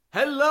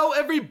Hello,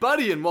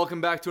 everybody, and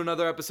welcome back to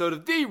another episode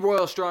of the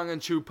Royal Strong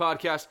and Chew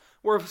podcast.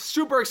 We're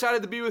super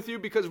excited to be with you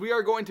because we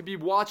are going to be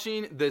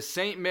watching the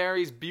St.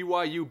 Mary's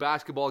BYU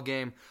basketball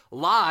game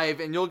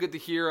live, and you'll get to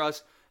hear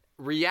us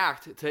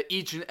react to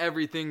each and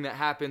everything that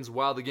happens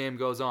while the game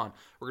goes on.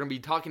 We're going to be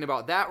talking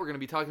about that. We're going to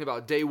be talking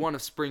about day one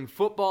of spring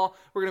football.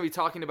 We're going to be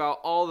talking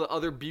about all the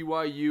other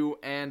BYU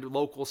and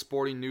local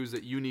sporting news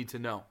that you need to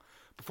know.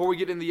 Before we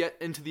get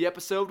into the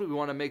episode, we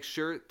want to make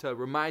sure to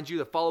remind you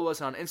to follow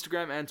us on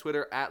Instagram and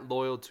Twitter at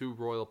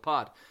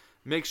Loyal2RoyalPod.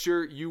 Make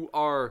sure you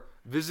are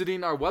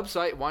visiting our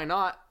website. Why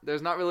not?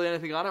 There's not really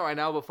anything on it right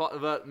now,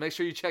 but make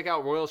sure you check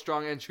out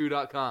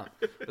RoyalStrongandTrue.com.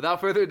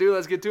 Without further ado,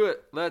 let's get to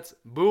it. Let's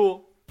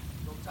bool.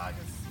 Go Tigers.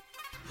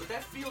 But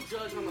that field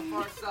judge on the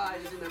far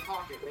side is in their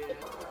pocket, man.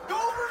 Go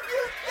over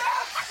get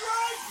that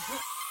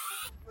strike!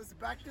 Let's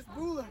back this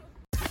booler.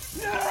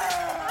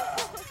 Yeah!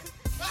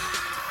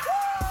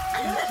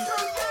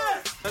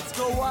 Let's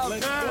go,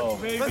 Wildcat. Let's go,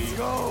 baby. Let's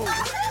go.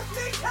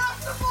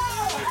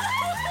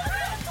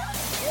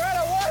 We're at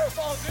a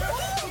waterfall, dude.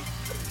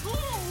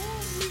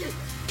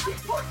 He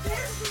put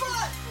his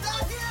foot,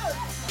 not his.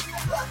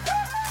 Go,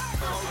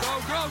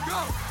 go, go,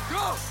 go, go,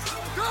 go,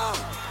 go,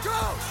 go,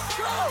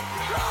 go,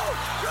 go,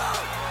 go,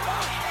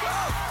 go.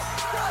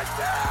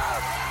 Touchdown!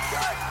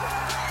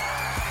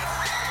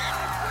 Touchdown!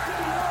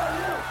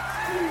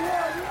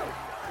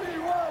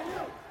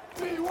 BYU!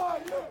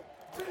 BYU!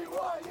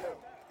 BYU!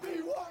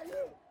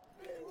 BYU!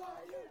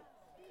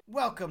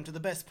 Welcome to the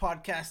best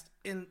podcast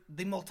in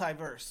the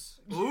multiverse.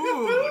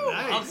 Ooh,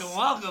 nice.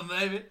 Welcome,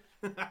 baby.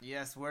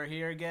 Yes, we're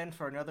here again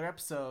for another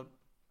episode.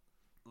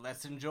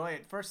 Let's enjoy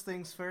it. First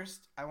things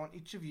first, I want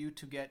each of you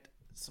to get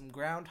some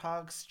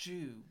groundhog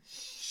stew.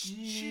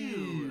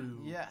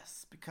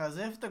 Yes, because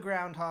if the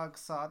groundhog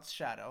saw its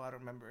shadow, I don't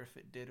remember if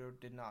it did or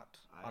did not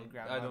on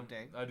Groundhog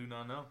Day. I do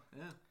not know.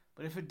 Yeah.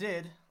 But if it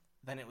did,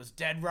 then it was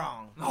dead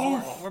wrong.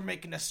 We're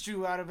making a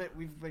stew out of it.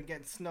 We've been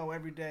getting snow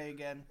every day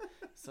again.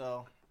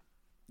 So,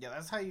 yeah,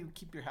 that's how you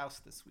keep your house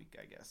this week,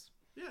 I guess.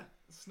 Yeah.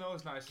 Snow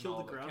is nice Kill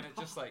and all, the but can groundhog.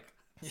 it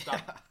just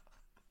stop?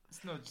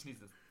 Snow just needs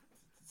to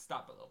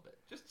stop a little bit.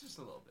 Just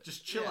a little bit.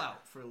 Just chill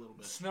out for a little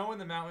bit. Snow in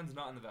the mountains,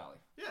 not in the valley.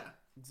 Yeah.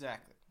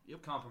 Exactly.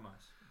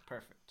 Compromise.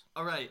 Perfect.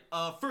 All right.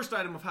 First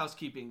item of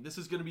housekeeping. This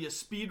is going to be a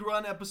speed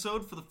run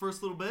episode for the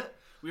first little bit.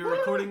 We are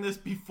recording this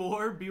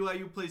before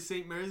BYU plays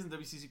St. Mary's in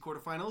WCC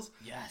quarterfinals.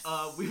 Yes.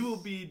 We will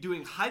be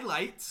doing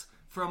highlights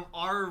from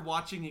our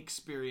watching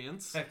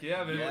experience. Heck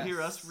yeah, baby. You'll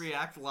hear us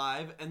react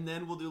live, and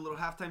then we'll do a little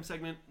halftime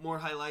segment, more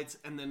highlights,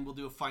 and then we'll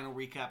do a final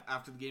recap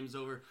after the game's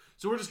over.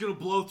 So we're just going to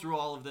blow through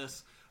all of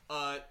this.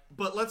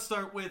 But let's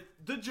start with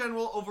the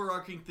general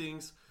overarching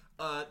things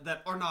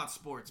that are not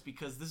sports,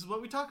 because this is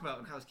what we talk about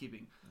in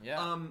housekeeping.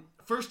 Yeah.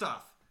 First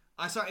off,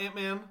 I saw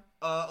Ant-Man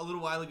a little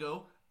while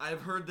ago.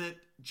 I've heard that,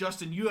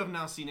 Justin, you have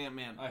now seen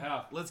Ant-Man. I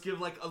have. Let's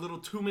give like a little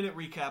 2-minute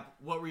recap.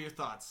 What were your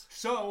thoughts?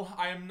 So,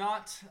 I am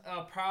not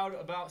proud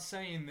about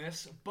saying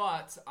this,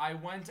 but I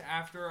went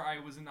after I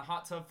was in the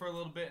hot tub for a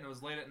little bit and it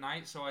was late at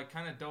night, so I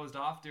kind of dozed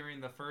off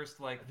during the first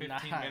 15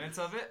 Nice. minutes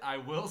of it, I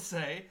will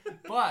say.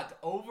 But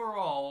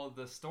overall,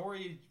 the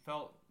story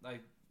felt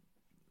like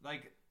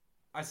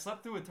I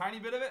slept through a tiny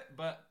bit of it,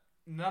 but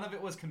none of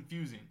it was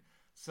confusing.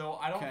 So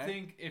I don't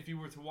think if you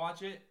were to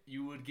watch it,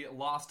 you would get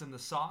lost in the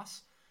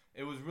sauce.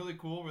 It was really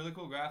cool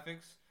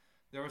graphics.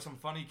 There were some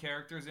funny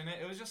characters in it.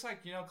 It was just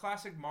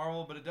classic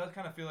Marvel, but it does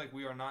kind of feel like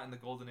we are not in the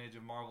golden age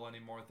of Marvel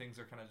anymore. Things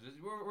are kind of just,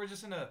 we're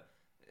just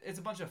it's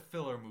a bunch of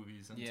filler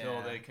movies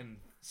until they can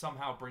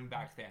somehow bring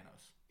back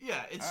Thanos.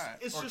 Yeah, it's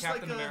Or just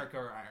Captain like America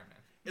or Iron Man.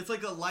 It's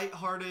like a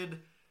lighthearted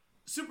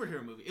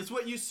superhero movie. It's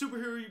what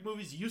superhero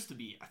movies used to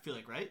be, I feel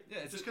like, right? Yeah,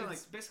 it's kind of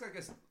it's basically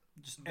like a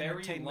Just very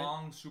entertainment.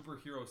 long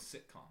superhero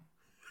sitcom.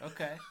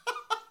 Okay.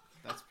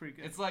 That's pretty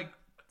good. It's like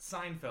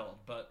Seinfeld,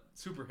 but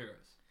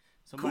superheroes.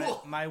 So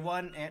Cool. my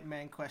one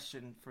Ant-Man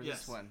question for Yes.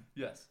 this one.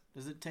 Yes.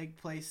 Does it take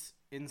place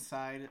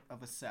inside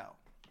of a cell?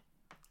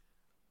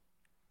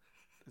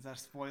 Is that a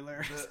spoiler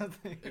or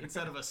something?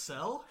 inside of a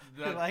cell,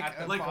 Like at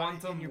the a body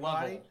quantum in your level.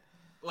 body?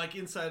 like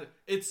inside.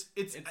 It's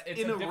It's in a a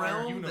different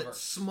realm universe.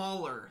 that's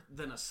smaller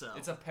than a cell.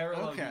 It's a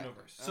parallel Okay.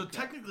 universe. so Okay.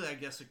 technically, I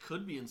guess it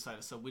could be inside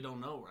a cell. We don't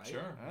know, right?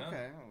 Sure. yeah.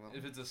 Okay. Well,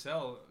 If it's a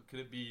cell, could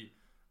it be,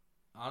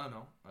 I don't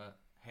know, a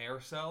hair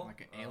cell?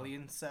 like an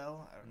alien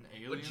cell? I don't An know.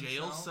 A alien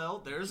jail cell.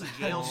 There's a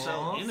jail Oh.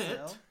 cell in it.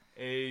 Cell?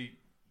 A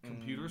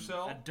computer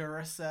cell? A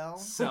Duracell?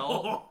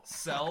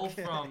 Cell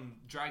from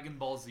Dragon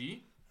Ball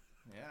Z?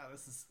 Yeah,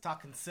 this is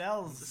talking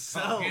cells.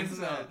 Cells.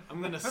 Cell.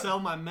 I'm gonna sell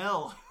my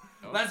Mel.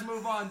 Let's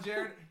move on,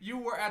 Jared. You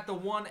were at the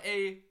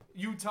 1A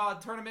Utah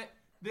tournament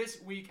this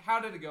week. How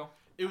did it go?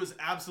 It was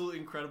absolutely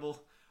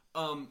incredible.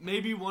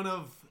 Maybe one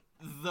of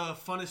the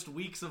funnest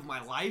weeks of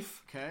my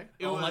life. Okay.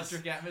 It was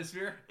Electric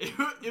atmosphere.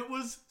 It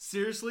was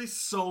seriously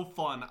so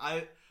fun.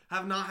 I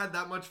have not had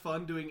that much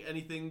fun doing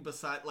anything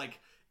beside,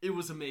 it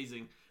was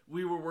amazing.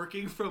 We were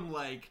working from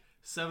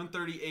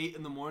 7:38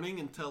 in the morning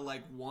until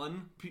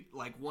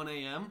 1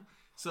 a.m.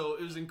 So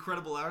it was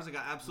incredible hours. I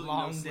got absolutely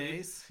Long no sleep.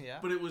 days. Yeah.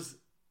 But it was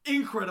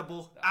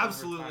incredible. The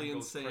Absolutely overtime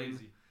goes insane.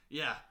 crazy.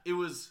 Yeah, it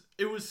was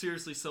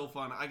seriously so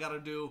fun. I got to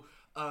do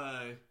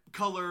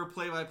color,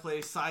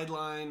 play-by-play,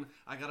 sideline.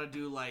 I got to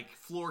do like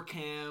floor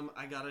cam.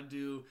 I got to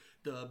do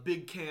the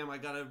big cam. I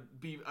got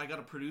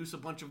to produce a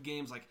bunch of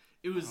games. Like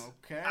it was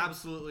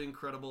absolutely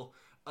incredible.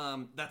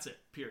 That's it.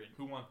 Period.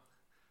 Who won?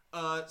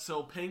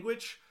 So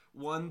Panguitch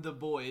won the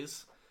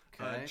boys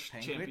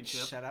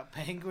championship. Shout out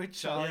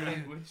Panguitch, all you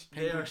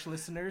Panguitch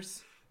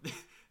listeners.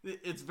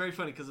 It's very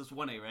funny because it's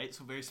 1A, right?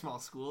 So very small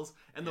schools,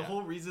 and the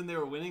whole reason they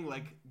were winning,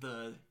 like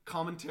the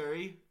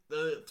commentary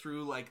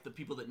through like the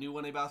people that knew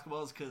 1A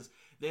basketball, is because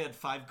they had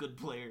 5 good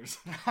players,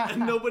 and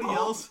nobody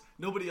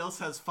else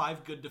has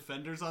 5 good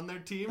defenders on their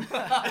team. And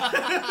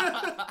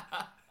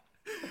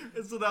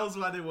so that was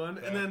why they won.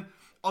 Yeah. And then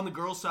on the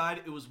girls'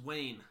 side, it was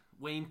Wayne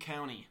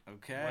County.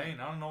 Okay, Wayne.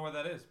 I don't know where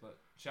that is, but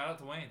shout out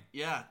to Wayne.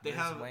 Yeah, they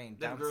have Wayne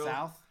that down girl,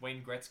 south.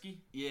 Wayne Gretzky.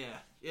 Yeah,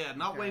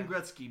 not Wayne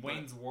Gretzky.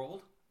 Wayne's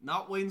World.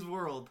 Not Wayne's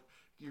World.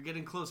 You're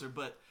getting closer,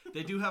 but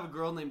they do have a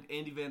girl named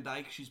Andy Van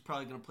Dyke. She's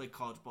probably going to play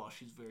college ball.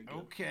 She's very good.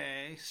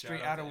 Okay,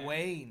 straight out of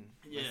Wayne.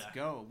 Yeah. Let's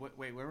go.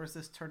 Wait, where was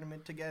this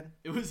tournament again?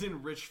 It was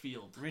in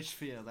Richfield.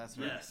 Richfield, that's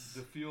right. Yes.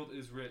 The field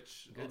is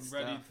rich. Good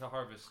ready stuff. to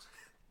harvest.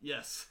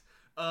 Yes.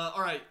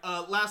 All right.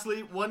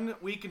 Lastly, 1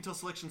 week until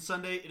Selection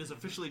Sunday. It is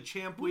officially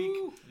Champ Week.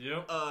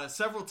 Yep.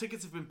 Several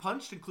tickets have been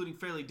punched, including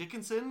Fairleigh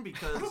Dickinson,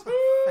 because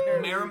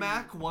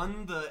Merrimack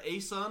won the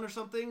ASUN or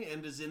something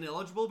and is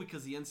ineligible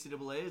because the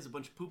NCAA is a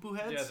bunch of poo-poo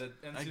heads. Yeah, the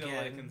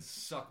NCAA can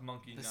suck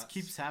monkey nuts. This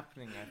keeps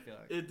happening, I feel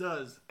like. It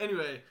does.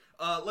 Anyway,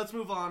 let's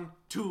move on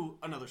to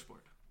another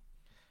sport.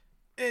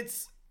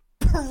 It's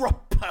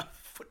proper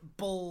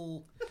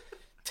football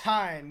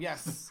time,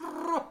 yes.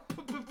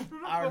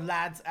 Our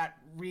lads at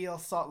Real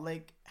Salt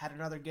Lake had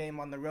another game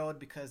on the road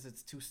because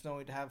it's too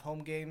snowy to have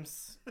home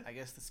games. I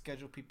guess the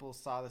schedule people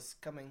saw this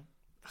coming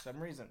for some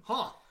reason.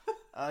 Huh.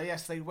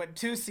 Yes, they went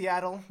to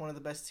Seattle, one of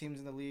the best teams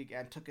in the league,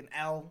 and took an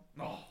L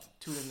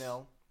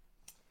 2-0.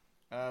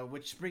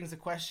 Which brings the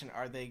question,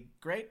 are they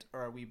great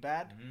or are we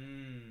bad?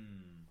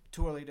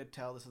 Too early to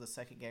tell. This is the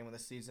second game of the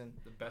season.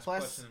 The best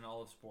Plus, question in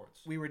all of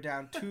sports. We were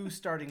down 2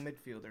 starting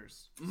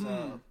midfielders.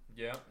 So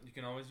yeah, you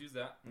can always use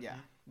that. yeah,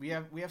 we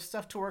have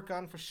stuff to work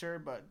on for sure,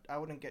 but I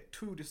wouldn't get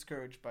too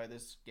discouraged by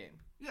this game.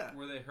 Yeah.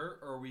 Were they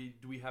hurt, or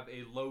do we have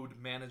a load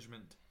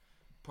management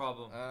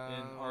problem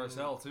in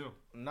RSL too?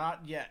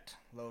 Not yet,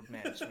 load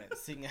management,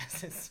 seeing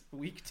as it's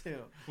week 2.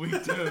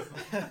 Week 2,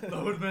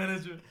 load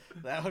management.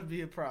 That would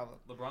be a problem.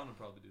 LeBron would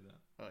probably do that.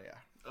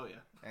 Oh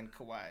yeah, and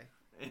Kawhi.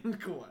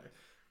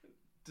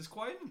 Does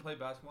Kawhi even play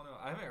basketball now?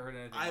 I haven't heard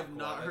anything. I have about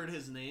not Kawhi. heard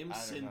his name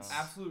since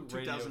absolute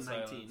radio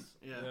 2019. silence.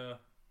 Yeah.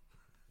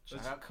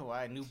 Shout out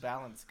Kawhi, New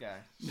Balance guy.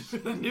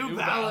 New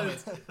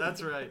Balance.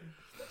 That's right.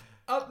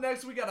 Up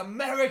next, we got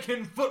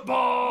American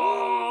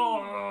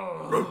football.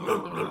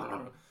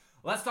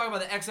 Let's talk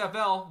about the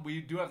XFL.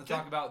 We do have to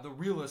talk about the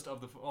realest of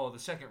the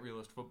second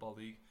realest football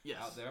league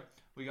out there.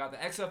 We got the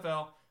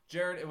XFL.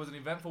 Jared, it was an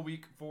eventful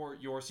week for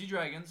your Sea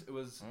Dragons. It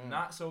was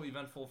not so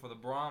eventful for the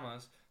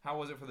Brahmas. How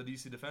was it for the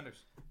DC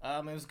Defenders?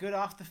 It was good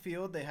off the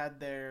field. They had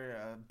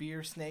their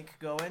beer snake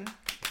going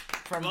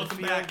from Welcome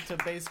the field back to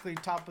basically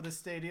top of the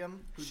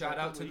stadium. Shout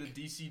out to the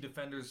DC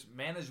Defenders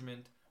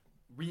management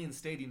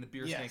reinstating the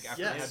beer snake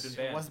after it had been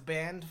banned. It was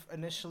banned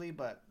initially,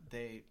 but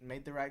they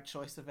made the right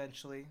choice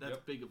eventually. That's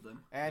big of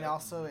them. And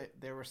also,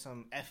 there were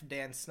some F.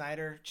 Dan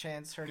Snyder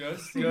chants heard. Good.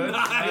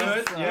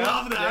 Nice. Good.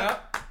 Love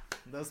that. Yeah.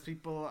 Those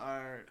people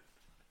are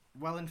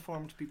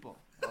well-informed people.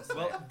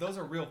 Well, those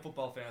are real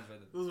football fans, right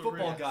there. Those are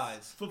Football real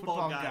guys.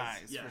 Football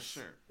guys, yes. for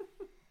sure.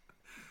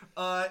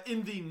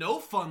 In the No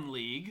Fun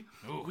League,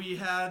 we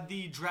had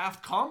the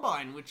Draft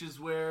Combine, which is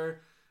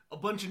where a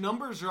bunch of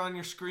numbers are on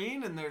your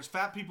screen, and there's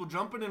fat people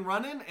jumping and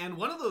running, and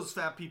one of those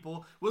fat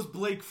people was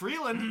Blake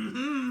Freeland,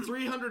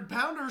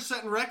 300-pounder,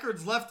 setting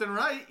records left and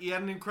right. He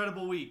had an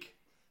incredible week.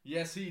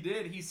 Yes, he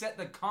did. He set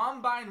the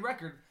Combine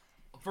record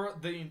for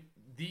the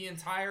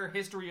entire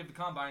history of the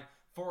Combine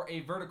for a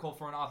vertical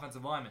for an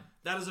offensive lineman.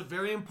 That is a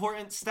very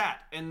important stat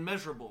and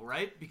measurable,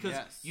 right? Because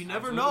you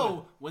never absolutely.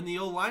 know when the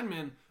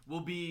O-lineman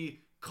will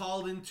be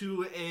called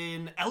into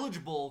an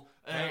eligible,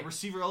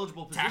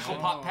 receiver-eligible position. Tackle,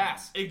 pop,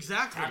 pass.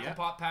 Exactly. Tackle,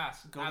 pop,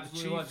 pass. Go to the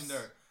Absolutely Chiefs.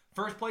 legendary.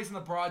 First place in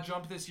the broad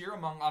jump this year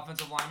among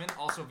offensive linemen.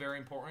 Also very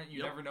important.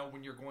 You never know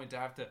when you're going to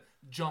have to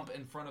jump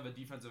in front of a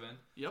defensive end.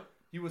 Yep.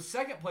 He was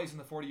second place in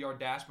the 40-yard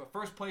dash, but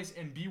first place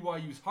in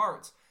BYU's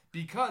hearts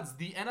because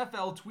the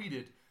NFL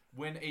tweeted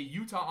when a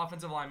Utah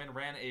offensive lineman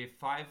ran a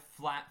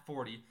 5-flat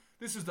 40.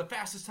 This is the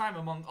fastest time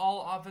among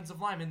all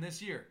offensive linemen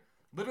this year.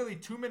 Literally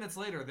 2 minutes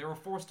later, they were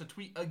forced to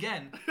tweet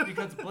again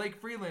because Blake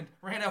Freeland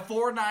ran a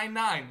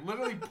 4.99,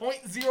 literally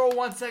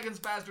 0.01 seconds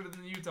faster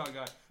than the Utah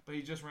guy, but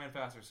he just ran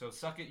faster. So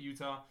suck it,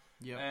 Utah.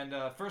 Yep. And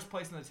first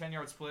place in the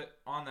 10-yard split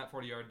on that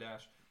 40-yard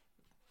dash.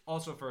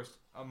 Also first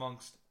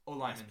amongst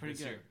O-linemen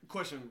this year.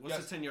 Question,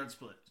 what's the 10-yard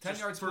split?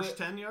 10-yard split. First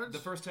 10 yards? The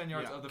first 10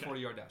 yards of the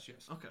 40-yard dash,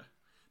 yes. Okay.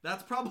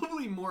 That's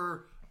probably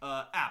more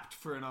apt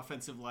for an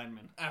offensive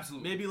lineman.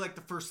 Absolutely. Maybe like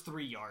the first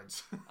 3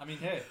 yards. I mean,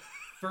 hey,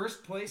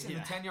 first place in the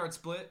 10-yard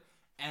split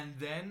and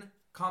then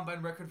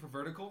combine record for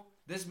vertical.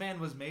 This man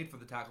was made for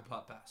the tackle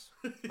pop pass.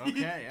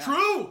 Okay, yeah.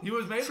 True. He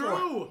was made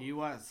for it. He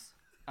was.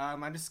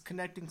 I'm just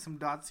connecting some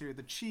dots here.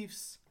 The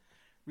Chiefs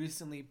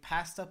recently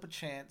passed up a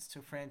chance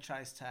to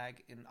franchise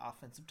tag an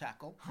offensive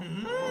tackle.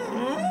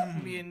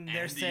 And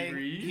they're saying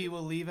he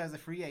will leave as a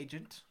free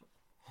agent.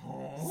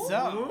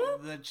 So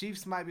the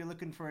Chiefs might be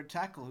looking for a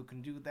tackle who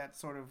can do that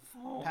sort of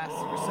pass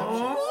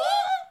reception.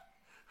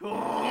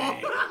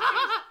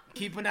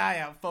 Keep an eye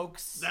out,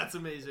 folks. That's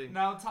amazing.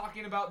 Now,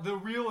 talking about the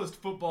realest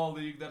football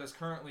league that is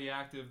currently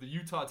active, the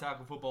Utah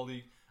Tackle Football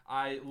League,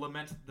 I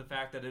lament the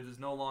fact that it is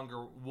no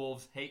longer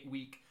Wolves Hate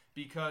Week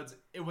because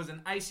it was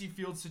an icy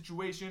field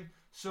situation,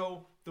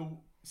 so the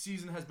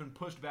season has been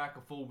pushed back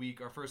a full week.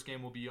 Our first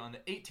game will be on the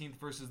 18th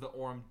versus the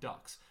Orem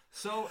Ducks.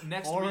 So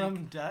next week...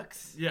 Orem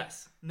Ducks?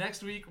 Yes.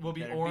 Next week will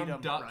be Better Orem beat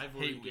 'em. Duck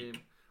Rivalry Hate game.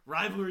 Week.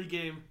 Rivalry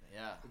game.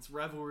 Yeah. It's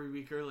rivalry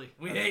week early.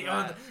 We hate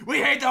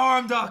the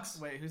Orem Ducks!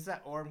 Wait, who's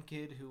that Orem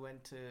kid who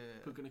went to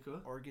Puka Nakua?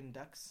 Oregon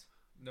Ducks?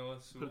 Noah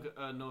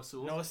Sewell. Noah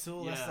Sewell. Noah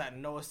Sewell, Yeah. that's that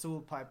Noah Sewell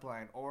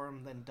pipeline.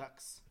 Orem, then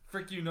Ducks.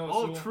 Frick you, Noah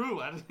Oh, Sewell.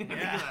 true. I didn't think of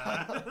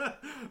that.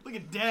 Look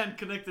at Dan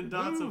connecting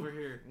dots over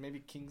here. Maybe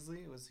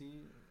Kingsley, was he?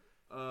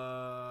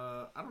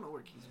 I don't know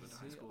where Kings went to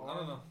high school. I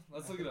don't know.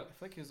 Let's look it I up. feel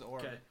like he was Orem.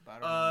 Okay. But I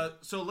don't remember.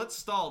 So let's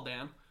stall,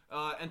 Dan,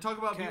 and talk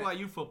about Okay.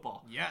 BYU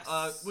football.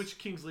 Yes. Which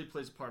Kingsley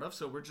plays part of,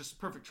 so we're just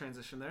perfect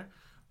transition there.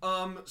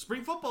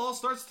 Spring football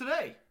starts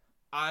today.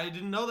 I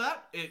didn't know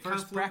that. It kind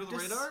of First flew under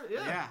practice? the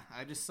radar. Yeah.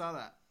 I just saw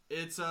that.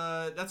 It's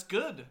that's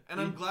good, and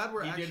I'm glad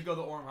we're He actually. did go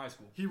to Orem High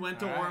School. He went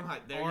to All right. Orem High.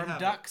 There you Orem have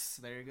Ducks.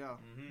 There you go.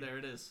 it. There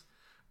it is.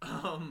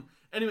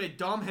 Anyway,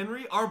 Dom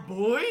Henry, our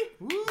boy,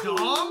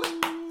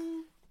 Dom,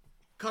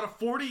 caught a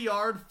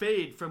 40-yard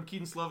fade from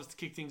Keaton Slovis to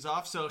kick things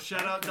off. So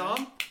shout out,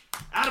 Dom.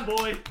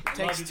 Attaboy.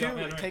 Takes you, two. Dom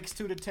It Henry. takes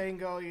two to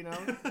tango, you know.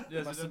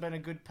 Yes, Must it have been a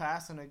good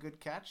pass and a good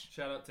catch.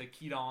 Shout out to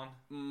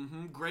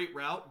Keaton. Great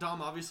route.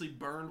 Dom obviously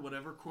burned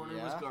whatever corner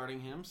was Yeah. guarding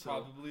him. So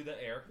Probably the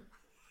air.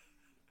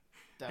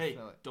 hey,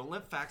 Definitely. don't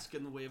let facts get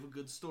in the way of a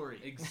good story.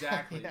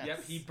 Exactly. Yes.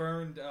 Yep.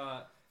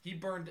 He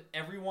burned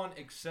everyone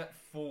except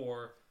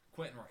for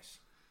Quentin Rice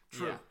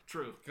True. Yeah.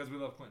 True. because we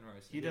love Quentin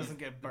Rice. He doesn't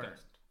get the burned.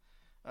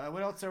 best.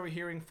 What else are we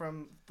hearing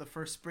from the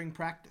first spring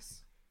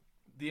practice?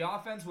 The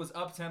offense was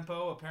up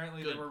tempo.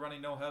 Apparently, Good. they were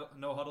running no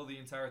huddle the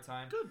entire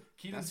time. Good.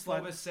 Keaton That's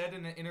fun. Slovis said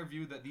in an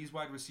interview that these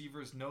wide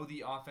receivers know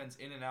the offense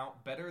in and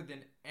out better than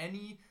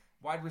any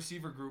wide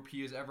receiver group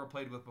he has ever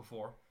played with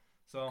before.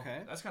 So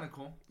Okay. that's kind of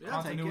cool. Yeah,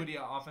 I'll take Continuity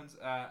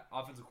at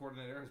offensive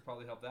coordinator has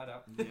probably helped that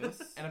out. Yes.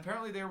 And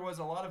apparently there was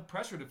a lot of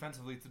pressure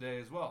defensively today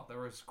as well. There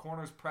was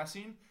corners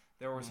pressing.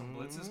 There were some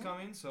blitzes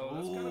coming. So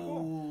that's kind of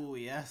cool. Ooh,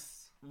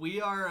 yes. We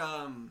are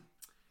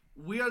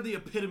the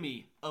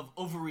epitome of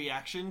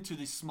overreaction to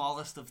the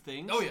smallest of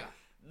things. Oh yeah.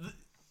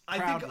 I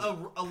think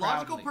Proudly. a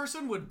logical Proudly.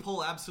 person would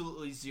pull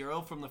absolutely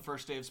 0 from the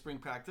first day of spring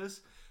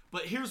practice.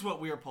 But here's what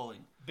we are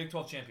pulling. Big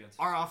 12 champions.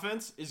 Our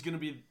offense is going to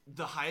be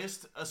the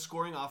highest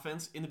scoring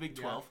offense in the Big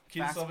 12.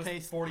 Keaton Slovis,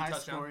 Fast-paced, 40 high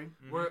touchdowns. scoring.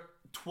 We're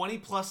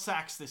 20-plus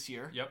sacks this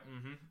year. Yep.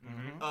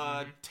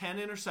 10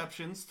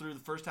 interceptions through the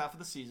first half of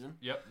the season.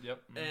 Yep.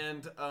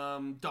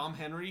 And Dom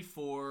Henry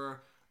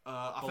for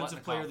Offensive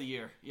Biletnikoff. Player of the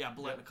Year. Yeah,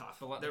 Biletnikoff.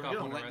 Biletnikoff There we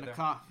go. winner. Letting right the there.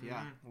 cough.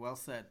 Yeah. Well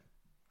said.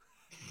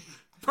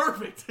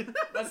 Perfect.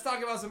 Let's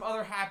talk about some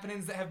other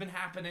happenings that have been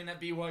happening at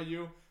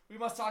BYU. We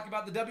must talk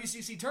about the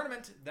WCC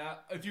tournament,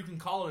 that if you can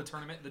call it a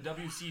tournament, the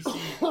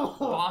WCC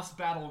Boss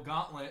Battle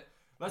Gauntlet.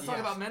 Let's talk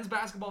Yes. about men's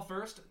basketball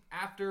first.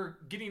 After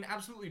getting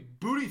absolutely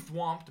booty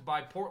thwomped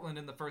by Portland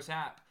in the first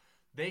half,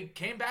 they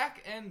came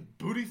back and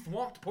booty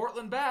thwomped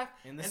Portland back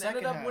In the and second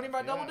ended up half, winning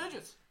by yeah. double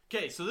digits.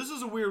 Okay, so this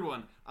is a weird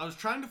one. I was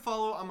trying to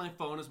follow on my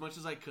phone as much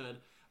as I could.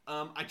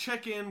 I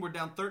check in. We're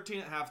down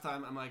 13 at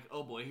halftime. I'm like,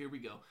 oh boy, here we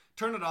go.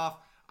 Turn it off.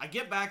 I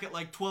get back at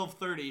like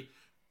 12:30.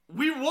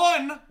 We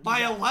won by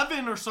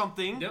 11 or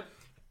something. Yep.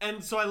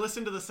 And so I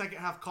listened to the second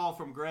half call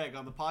from Greg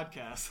on the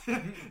podcast.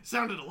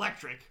 Sounded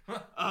electric.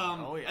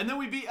 Oh, yeah. And then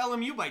we beat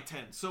LMU by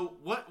 10. So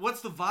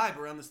what's the vibe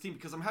around this team?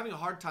 Because I'm having a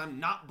hard time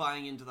not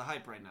buying into the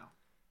hype right now.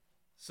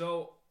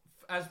 So,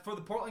 as for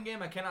the Portland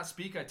game, I cannot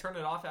speak. I turned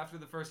it off after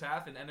the first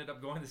half and ended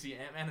up going to see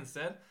Ant-Man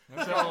instead.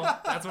 So,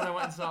 that's when I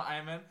went and saw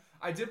Ant-Man.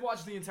 I did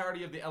watch the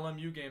entirety of the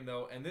LMU game,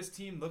 though, and this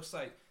team looks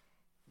like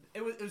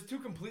it was two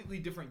completely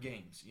different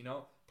games, you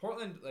know?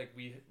 Portland, like,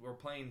 we were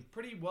playing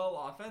pretty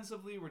well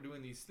offensively. We're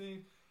doing these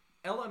things.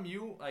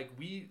 LMU,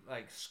 we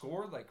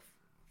scored,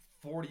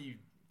 40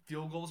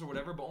 field goals or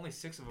whatever, but only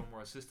 6 of them were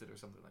assisted or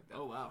something like that.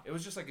 Oh, wow. It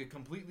was just, a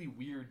completely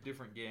weird,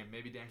 different game.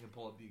 Maybe Dan can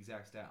pull up the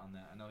exact stat on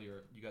that. I know you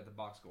got the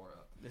box score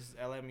up. This is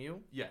LMU.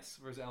 Yes,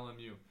 versus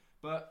LMU.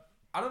 But,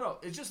 I don't know.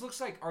 It just looks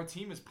like our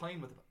team is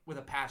playing with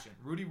a passion.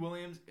 Rudy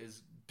Williams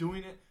is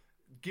doing it.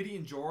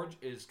 Gideon George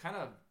is kind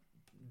of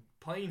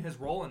playing his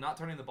role and not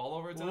turning the ball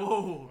over a ton.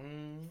 Whoa.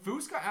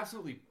 Foose got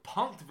absolutely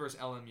punked versus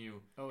LMU,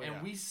 Oh, and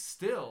yeah. we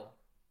still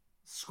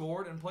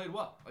scored and played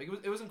well.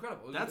 It was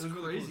incredible. That's it was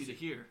really crazy cool to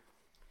see. hear.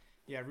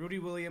 Yeah, Rudy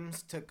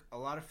Williams took a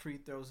lot of free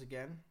throws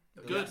again.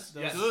 Good.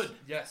 Yes. Good.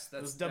 Yes,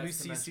 Those that's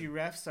WCC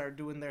refs are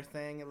doing their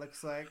thing, it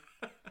looks like.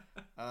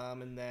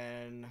 And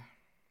then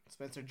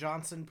Spencer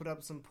Johnson put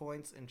up some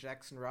points, and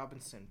Jackson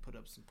Robinson put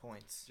up some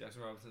points.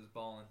 Jackson Robinson's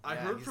balling. I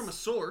heard from a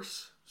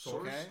sources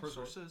Okay.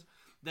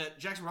 that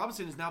Jackson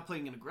Robinson is now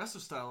playing an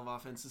aggressive style of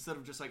offense instead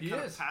of just like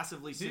kind of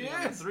passively sitting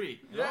on the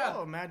three. Yeah.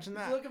 Oh, imagine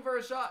that. He's looking for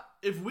a shot.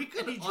 If we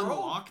could And he drove.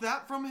 unlock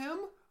that from him,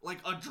 like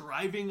a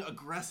driving,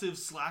 aggressive,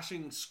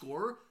 slashing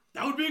scorer,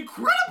 that would be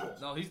incredible.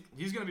 No,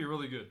 he's going to be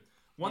really good.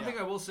 One thing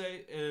I will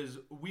say is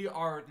we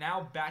are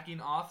now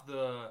backing off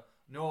the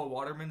Noah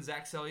Waterman,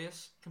 Zach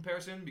Sellius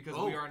comparison because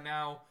we are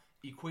now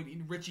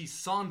equating Richie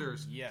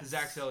Saunders to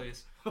Zach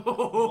Sellius.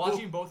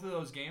 Watching both of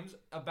those games,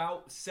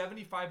 about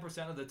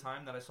 75% of the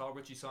time that I saw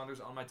Richie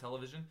Saunders on my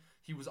television,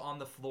 he was on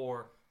the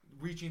floor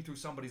reaching through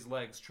somebody's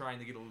legs trying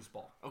to get a loose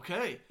ball.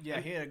 Okay. Yeah,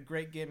 he had a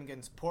great game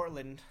against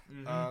Portland.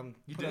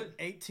 He put did. up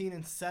 18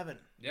 and 7.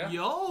 Yeah.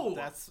 Yo.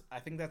 I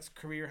think that's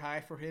career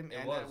high for him,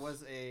 and that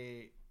was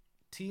a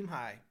team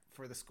high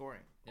for the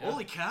scoring. Yeah.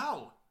 Holy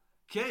cow.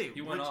 Okay.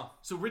 He went off.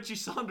 So Richie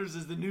Saunders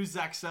is the new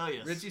Zach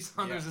Sellius. Richie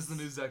Saunders is the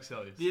new Zach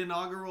Sellius. The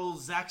inaugural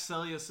Zach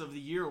Sellius of the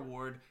Year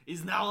award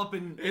is now up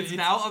in... It's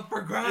now up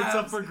for grabs. It's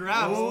up for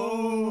grabs.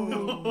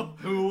 Oh.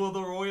 Who will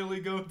the royally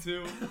go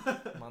to?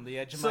 I'm on the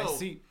edge of my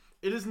seat.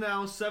 It is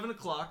now 7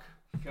 o'clock.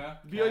 Okay.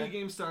 BYU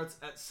game starts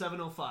at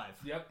 7:05.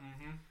 Yep.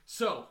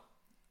 So,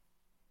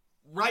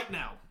 right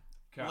now,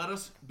 Okay. let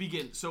us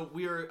begin. So,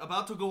 we are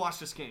about to go watch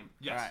this game.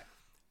 Yes. All right.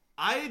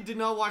 I did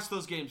not watch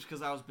those games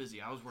because I was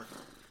busy. I was working.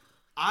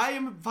 I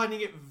am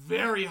finding it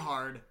very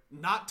hard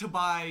not to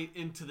buy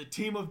into the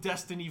Team of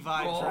Destiny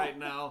vibes right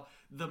now.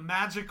 The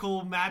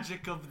magical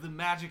magic of the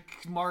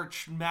Magic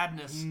March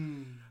madness.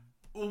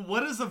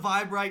 What is the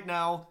vibe right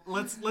now?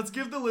 Let's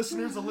give the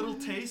listeners a little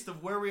taste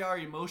of where we are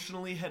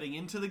emotionally heading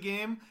into the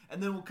game,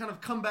 and then we'll kind of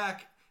come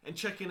back and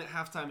check in at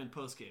halftime and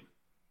postgame.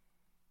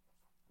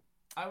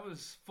 I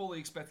was fully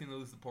expecting to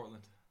lose to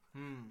Portland.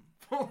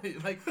 Fully.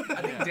 Like,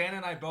 I think Dan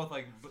and I both,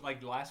 like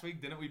last week,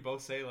 didn't we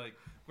both say, like,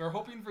 we were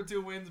hoping for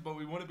 2 wins, but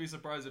we wouldn't be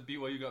surprised if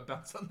BYU got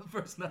bounced on the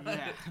first night.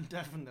 Yeah,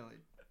 definitely.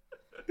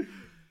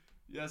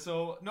 Yeah,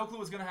 so no clue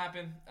what's going to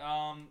happen.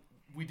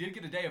 We did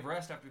get a day of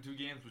rest after 2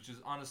 games, which is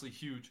honestly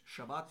huge.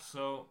 Shabbat.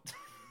 So,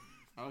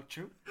 Oh,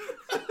 true.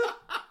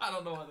 I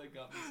don't know how they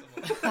got me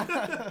so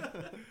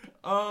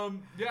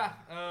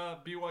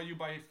much. BYU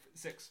by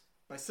 6.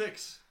 By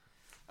 6.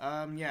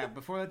 Yeah,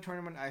 before the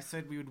tournament, I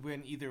said we would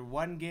win either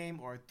 1 game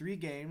or 3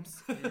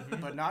 games,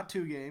 but not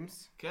 2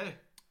 games. Okay.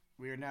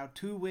 We are now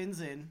 2 wins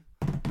in,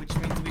 which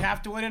means we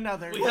have to win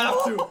another. We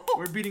have to.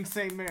 We're beating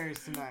St.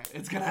 Mary's tonight.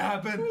 It's going to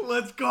happen.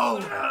 Let's go.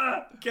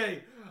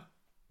 Okay.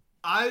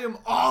 I am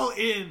all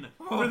in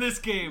for this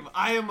game.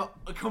 I am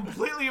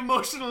completely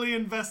emotionally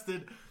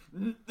invested.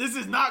 This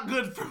is not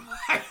good for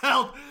my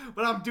health,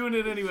 but I'm doing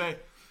it anyway.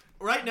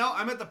 Right now,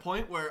 I'm at the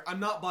point where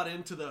I'm not bought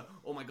into the,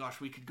 oh my gosh,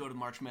 we could go to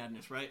March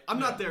Madness, right? I'm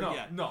not there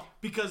yet. No.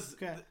 Because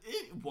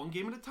 1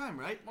 game at a time,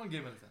 right? 1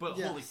 game at a time. But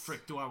Yes. holy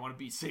frick, do I want to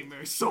beat St.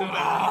 Mary's so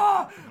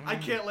bad. I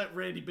can't let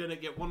Randy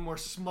Bennett get one more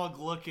smug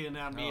look in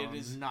at me in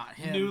his not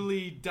him.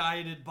 newly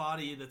dieted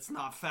body that's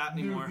not fat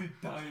anymore.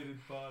 Dieted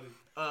body.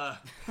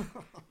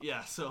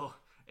 Yeah, so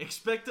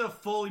expect a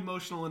full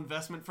emotional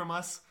investment from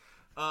us.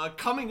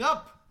 Coming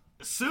up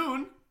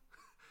soon,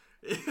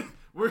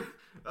 we're...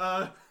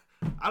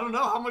 I don't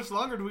know. How much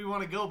longer do we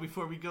want to go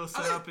before we go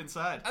set up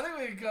inside? I think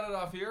we can cut it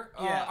off here.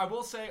 Yeah. I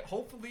will say,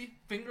 hopefully,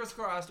 fingers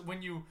crossed,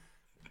 when you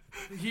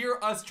hear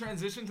us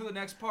transition to the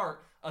next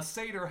part, a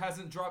satyr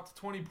hasn't dropped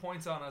 20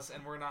 points on us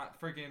and we're not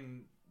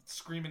freaking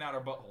screaming out our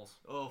buttholes.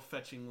 Oh,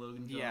 fetching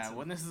Logan Johnson. Yeah,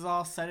 when this is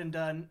all said and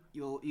done,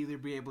 you'll either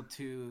be able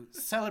to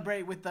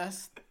celebrate with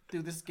us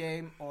through this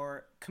game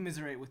or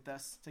commiserate with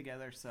us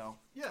together. So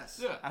Yes.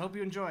 Yeah. I hope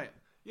you enjoy it.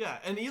 Yeah,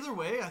 and either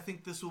way, I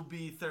think this will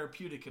be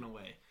therapeutic in a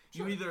way.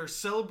 You either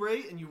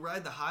celebrate and you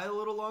ride the high a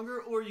little longer,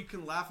 or you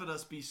can laugh at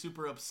us be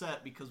super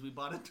upset because we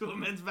bought into a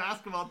men's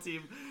basketball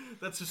team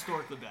that's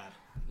historically bad.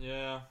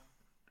 Yeah.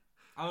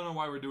 I don't know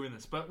why we're doing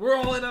this, but we're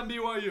all in on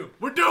BYU.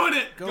 We're doing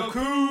it! Go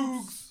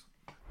Cougs!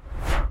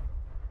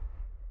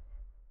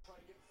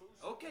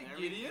 Okay, There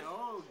we Gideon.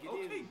 go.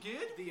 Okay,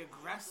 Gid. The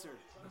aggressor.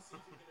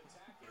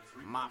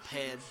 Mop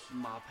head.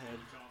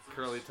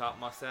 Curly top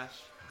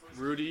mustache.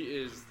 Rudy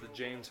is the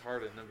James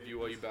Harden of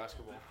BYU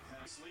basketball.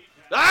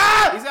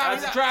 Ah! He's out, That's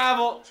he's out.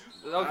 travel.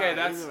 Okay,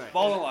 that's either way.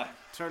 ball of life.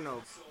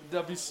 Turnover.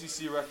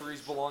 WCC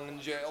referees belong in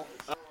jail.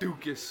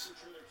 Dukas.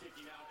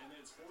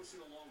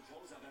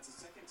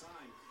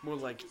 More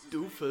like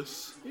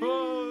doofus.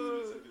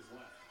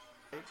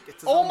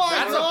 Oh my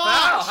That's gosh! a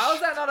foul. How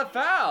is that not a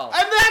foul?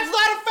 And that's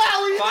not a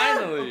foul either!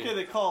 Finally. Okay,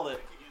 they called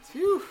it.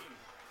 Phew.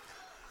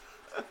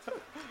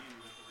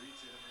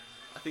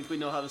 I think we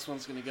know how this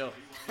one's gonna go.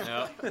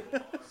 Yeah.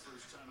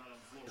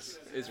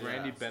 Is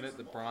Randy Bennett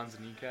the bronze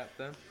kneecap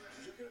then?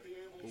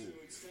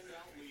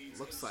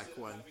 Looks like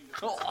one.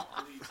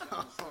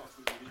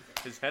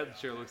 His head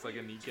sure looks like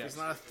a kneecap. He's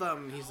not a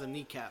thumb, he's a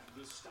kneecap.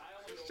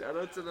 Shout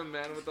out to the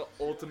man with the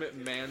ultimate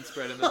man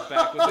spread in the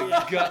back with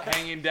the gut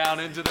hanging down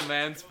into the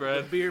man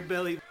spread. Beer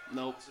belly.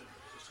 Nope.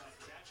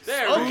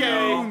 There we Okay.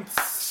 go.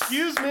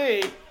 Excuse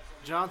me.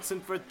 Johnson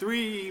for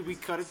 3. We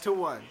cut it to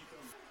 1.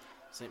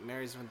 St.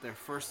 Mary's went their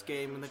first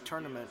game in the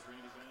tournament.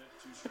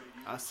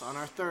 Us on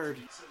our third.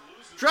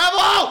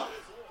 Travel!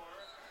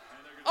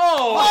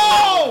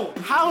 Oh!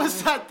 How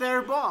is that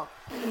their ball?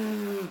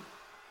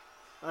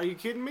 Are you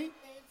kidding me?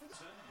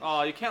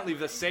 Oh, you can't leave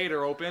the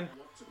Seder open.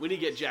 We need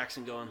to get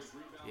Jackson going.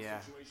 Yeah.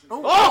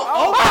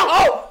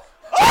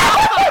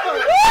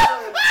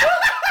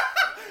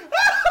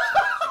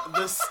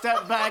 The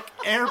step back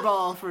air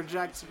ball for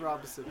Jackson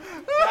Robinson.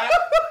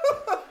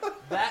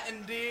 That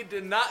indeed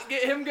did not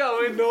get him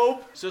going.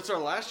 Nope. So it's our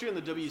last year in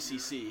the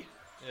WCC.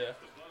 Yeah.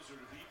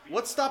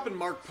 What's stopping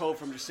Mark Poe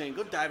from just saying,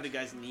 go dive to the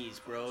guy's knees,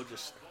 bro?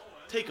 Just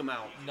take him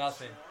out.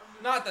 Nothing.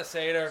 Not the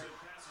Seder.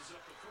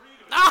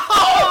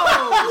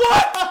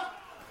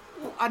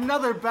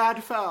 Another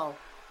bad foul.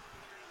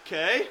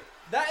 Okay.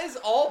 That is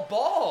all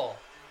ball.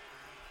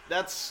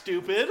 That's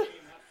stupid.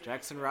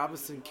 Jackson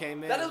Robinson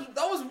came in. That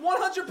was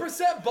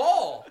 100%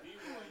 ball.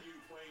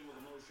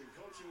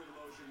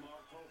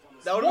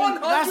 That would've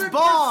been- 100%. That's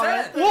ball,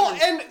 right? Well,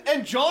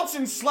 and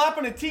Johnson's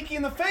slapping a Tiki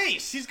in the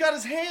face. He's got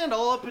his hand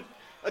all up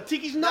at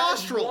Tiki's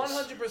nostrils.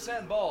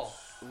 100% ball.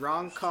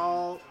 Wrong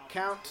call.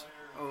 Count.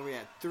 Oh, yeah.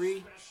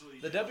 3.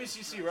 The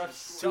WCC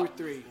refs 2 or suck.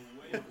 3.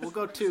 We'll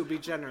go 2. Be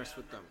generous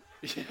with them.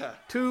 Yeah.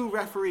 2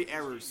 referee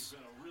errors.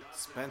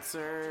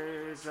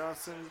 Spencer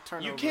Johnson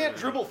turnover. You can't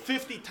dribble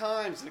 50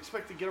 times and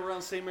expect to get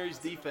around St. Mary's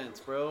defense,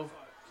 bro.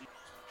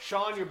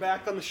 Sean, you're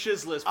back on the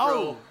shiz list, bro.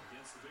 Oh.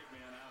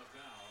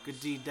 Good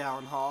D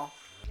down Hall.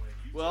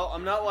 Well,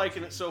 I'm not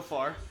liking it so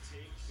far.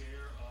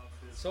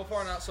 So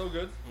far, not so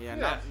good.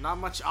 Yeah, not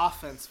much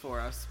offense for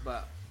us,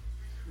 but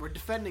we're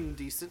defending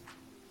decent.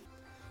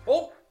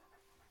 Oh,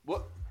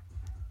 What?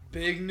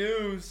 big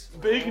news.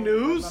 Big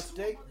news?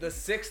 Update. The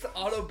 6th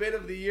auto bid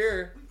of the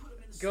year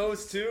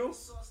goes to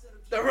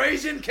the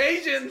Raging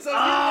Cajuns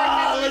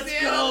of let's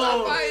Louisiana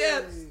go.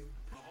 Lafayette.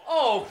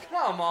 Oh,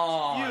 come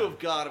on. You have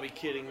got to be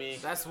kidding me.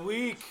 That's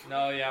weak.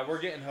 No, yeah, we're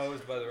getting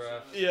hosed by the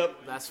refs. Yep.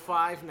 That's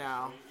 5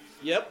 now.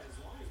 Yep.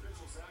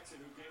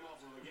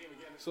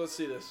 So let's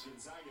see this.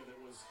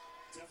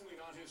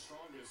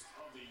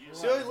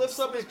 See how he lifts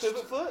up his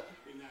pivot foot?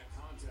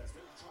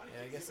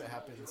 Yeah, I guess it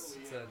happens.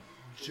 It's a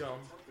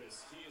jump.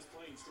 He is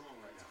playing strong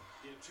right now.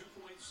 He had 2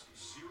 points,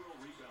 0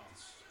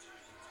 rebounds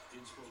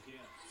in Spokane.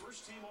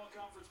 First team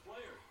all-conference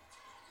player.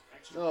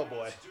 Oh,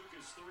 boy.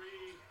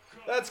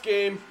 That's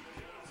game.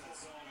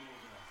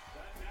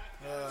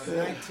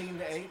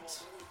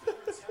 19-8.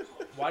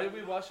 Why did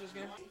we watch this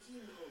game?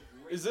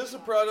 Is this a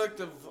product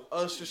of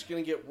us just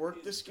going to get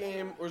worked this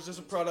game, or is this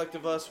a product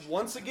of us,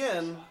 once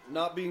again,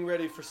 not being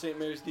ready for St.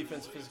 Mary's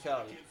defense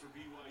physicality?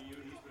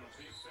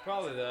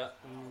 Probably that.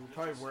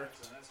 Probably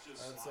worked,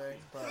 I'd say.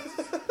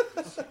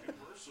 But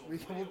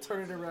we'll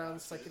turn it around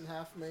second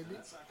half, maybe.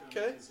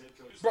 Okay.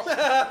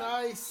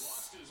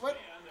 Nice. What?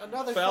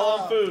 Another Foul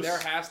on Foos. There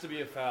has to be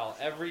a foul.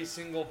 Every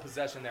single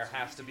possession, there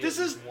has to be This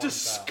at is least one foul.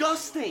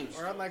 disgusting.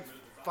 We're on like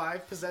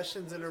 5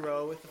 possessions in a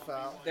row with the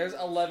foul. There's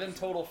 11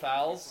 total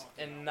fouls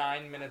in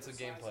 9 minutes of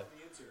gameplay.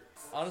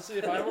 Honestly,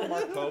 if I were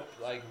Mark Pope,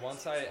 like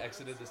once I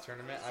exited this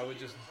tournament, I would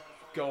just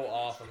go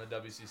off on the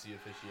WCC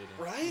officiating.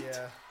 Right?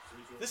 Yeah.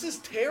 This is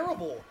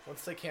terrible.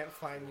 Once they can't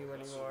find you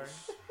anymore.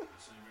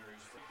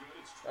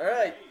 All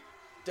right.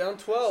 Down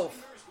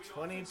 12.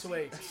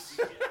 20-8.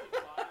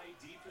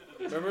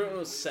 Remember when it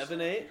was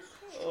 7-8?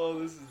 Oh,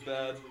 this is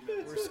bad.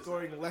 We're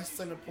scoring less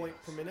than a point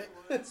per minute.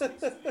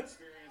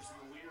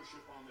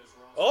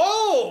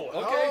 Oh!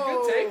 Okay,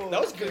 good take.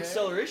 That was good Okay.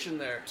 acceleration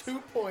there. 2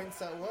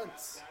 points at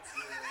once.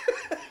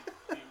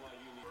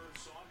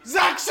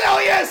 Zach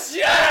Silius!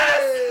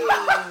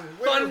 Yes!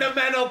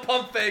 Fundamental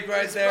pump fake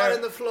right Right there.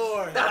 in the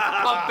floor.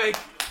 Pump fake.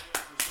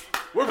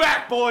 We're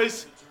back,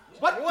 boys.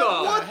 What heck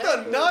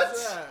the was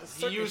nuts? that? He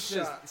Circus used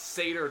his shot.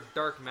 Seder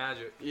dark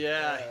magic.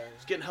 Yeah,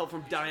 he's getting help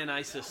from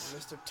Dionysus.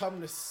 Mr.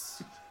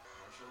 Tumnus.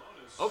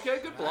 Okay,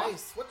 good block.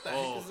 Nice. What the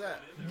heck is that?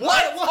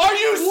 What? Are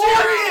you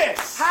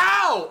serious?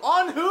 How?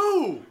 On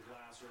who?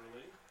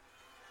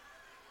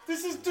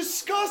 This is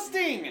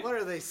disgusting. What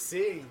are they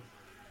seeing?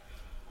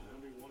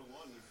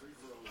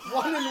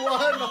 1 and 1.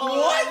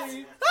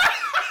 What?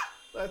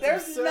 That's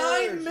There's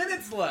absurd. 9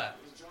 minutes left.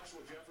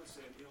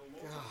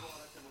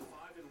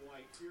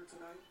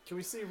 Can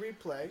we see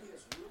replay?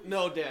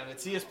 No, Dan,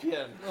 it's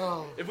ESPN.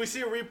 Oh, If we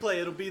see a replay,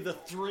 it'll be the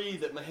 3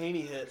 that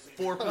Mahaney hit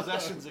 4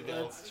 possessions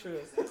ago. that's true.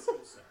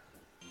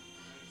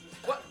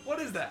 What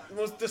is that? The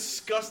most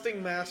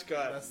disgusting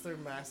mascot. That's their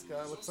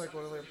mascot. Looks like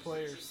one of their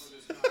players.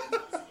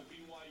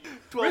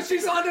 Richie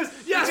Saunders!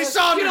 Yes! Richie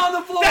Saunders! Get on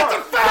the floor! That's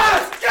a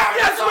foul!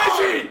 Yes,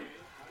 Richie!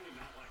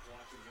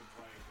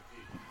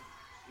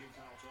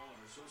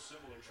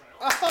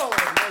 Oh,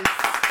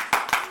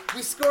 nice.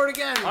 We scored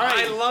again. All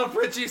right. I love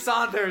Richie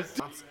Saunders.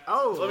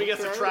 Oh, Let me guess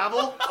the okay.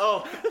 travel.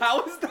 Oh,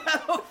 How is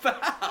that a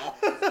foul?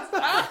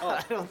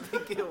 I don't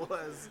think it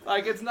was.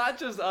 Like, it's not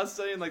just us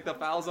saying, like, the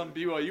fouls on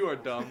BYU are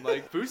dumb.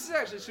 Like, Boost is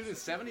actually shooting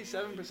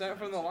 77%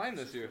 from the line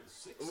this year.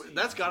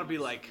 that's got to be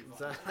like Is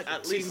that like at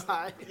a team least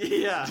high?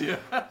 yeah.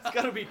 It's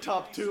got to be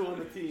top 2 on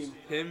the team.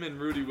 Him and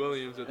Rudy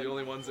Williams are the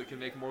only ones that can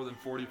make more than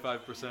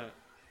 45%.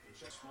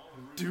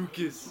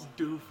 Dukas,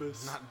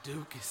 doofus, Not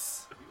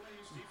Dukas.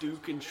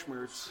 Duke and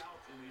Schmertz.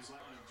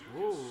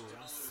 Ooh.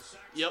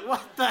 Yep.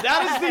 What the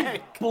That is the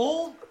heck?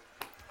 bull.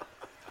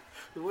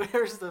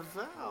 Where's the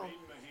foul?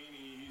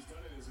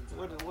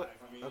 What?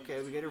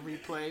 Okay, we get a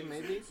replay,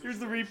 maybe? Here's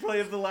the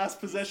replay of the last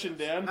possession,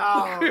 Dan.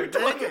 Oh, We're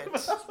dang talking it.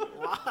 about-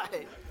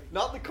 Why?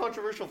 Not the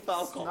controversial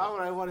foul call. Not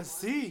what I want to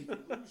see.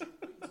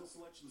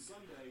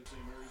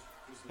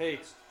 Hey,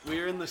 we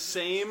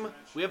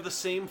have the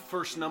same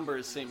first number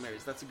as St.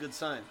 Mary's. That's a good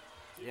sign.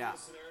 Yeah.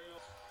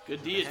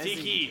 Good D at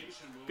Tiki.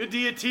 Good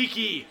D at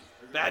Tiki.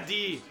 Bad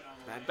D.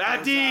 Bad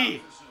Bad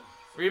D.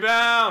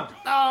 Rebound.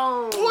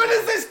 No! What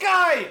is this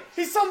guy?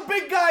 He's some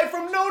big guy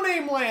from No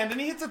Name Land, and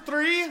he hits a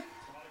three?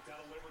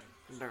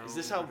 Is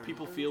this how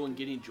people feel when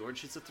Gideon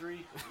George hits a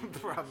three?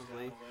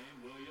 Probably.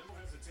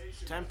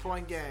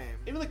 10-point game.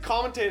 Even the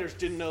commentators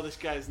didn't know this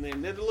guy's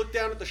name. They had to look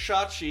down at the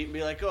shot sheet and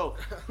be like, oh,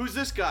 who's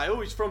this guy? Oh,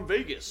 he's from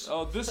Vegas.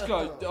 Oh, this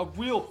guy, a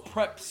real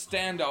prep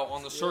standout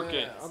on the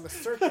circuit. Yeah, on the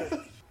circuit.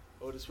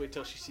 Oh, just wait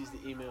till she sees the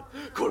email.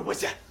 Good,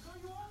 what's that?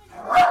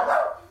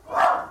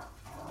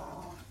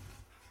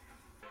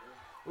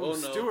 Oh no,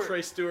 Stewart.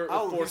 Trey Stewart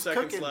with 4 he's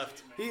seconds cooking.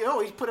 left. He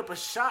put up a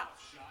shot.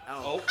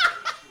 Oh.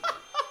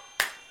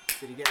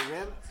 Did he get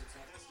rim?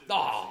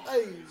 Oh.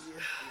 Hey,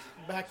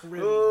 back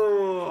rim.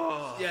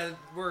 Oh. Yeah,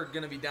 we're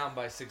going to be down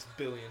by 6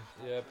 billion.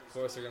 Yep, of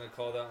course they're going to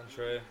call that on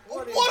Trey.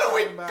 What What are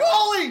we talking about?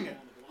 calling?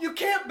 You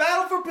can't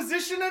battle for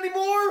position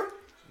anymore?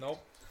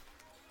 Nope.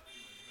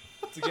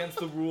 It's against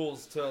the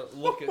rules to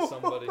look at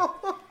somebody.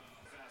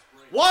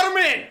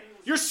 Waterman,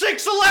 you're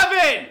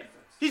 6'11".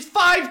 He's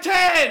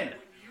 5'10".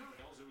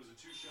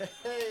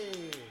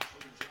 Hey.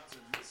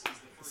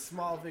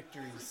 Small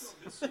victories.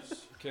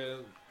 Okay,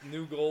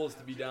 new goal is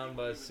to be down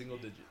by single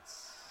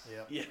digits.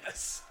 Yep.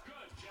 Yes.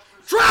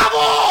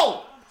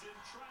 Travel!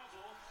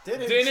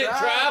 Didn't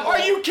travel. Are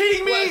you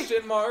kidding me?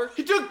 Question mark.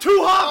 He took 2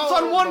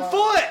 hops on 1 my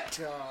foot.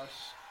 Gosh.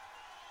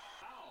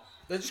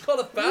 They just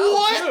called a foul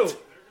What? too.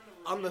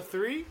 On the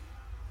 3?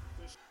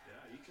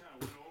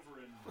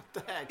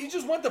 What the heck? He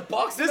just went to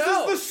box him This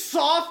out. is the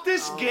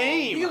softest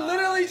game. He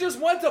literally just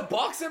went to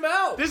box him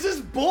out. This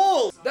is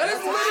bull. That is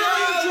literally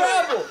a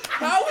travel.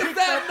 How is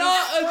that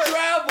not a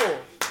travel?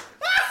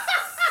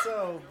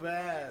 So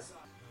bad.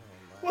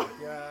 Oh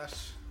my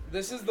gosh.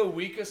 This is the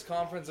weakest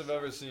conference I've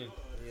ever seen.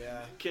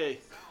 Yeah. Okay.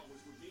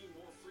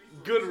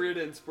 Good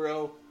riddance,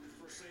 bro.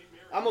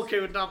 I'm okay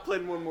with not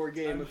playing one more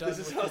game I'm if done this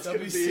is with how it's the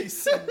going to be.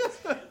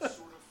 WCC.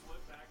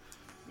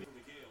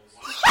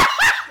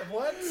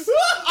 What?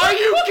 Are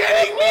you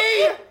kidding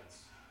me?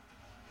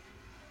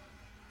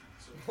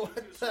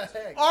 What the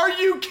heck? Are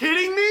you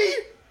kidding me?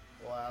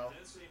 Wow.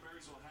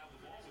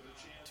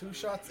 2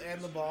 shots and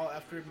the ball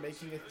after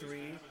making a 3.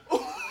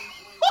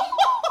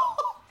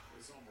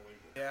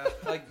 Yeah.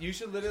 Like, you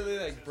should literally,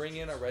 like, bring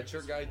in a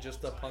redshirt guy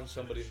just to punch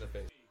somebody in the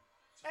face.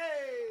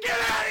 Hey! Get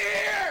out of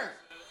here!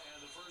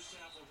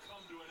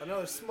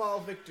 Another small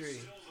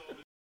victory.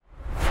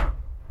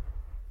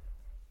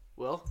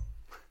 Well,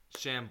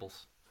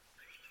 Shambles.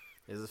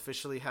 It is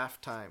officially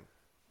halftime.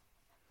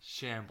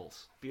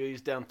 Shambles.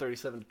 BYU's down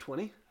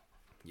 37-20.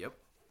 Yep.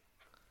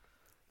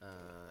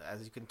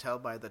 As you can tell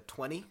by the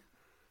 20,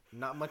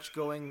 not much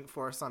going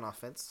for us on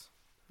offense.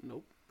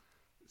 Nope.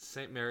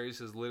 St. Mary's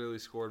has literally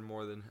scored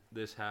more than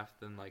this half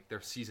than, like,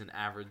 their season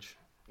average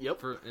Yep.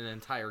 for an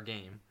entire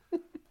game.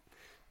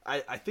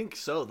 I think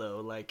so, though.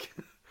 Like,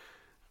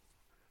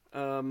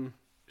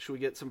 should we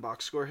get some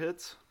box score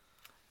hits?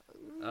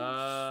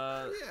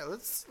 Yeah,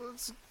 let's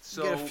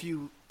So- get a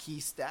few key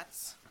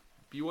stats.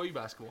 BYU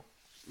basketball.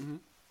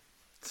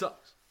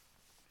 Sucks.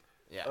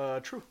 Yeah.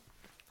 True.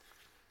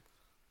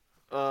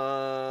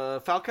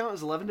 Foul count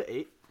is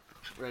 11-8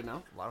 right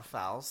now. A lot of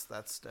fouls.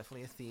 That's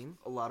definitely a theme.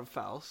 A lot of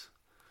fouls.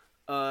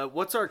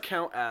 What's our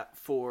count at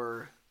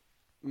for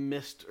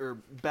missed or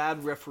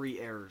bad referee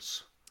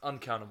errors?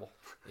 Uncountable.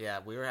 Yeah,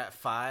 we were at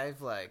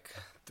 5, like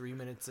 3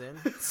 minutes in,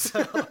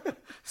 so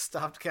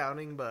stopped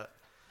counting. But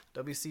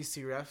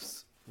WCC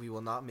refs, we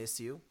will not miss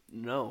you.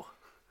 No.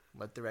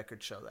 Let the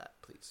record show that,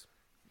 please.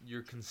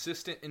 Your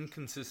consistent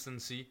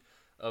inconsistency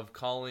of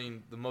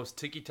calling the most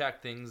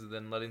ticky-tack things and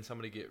then letting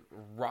somebody get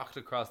rocked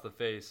across the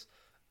face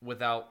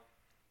without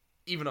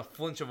even a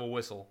flinch of a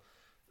whistle.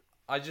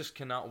 I just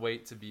cannot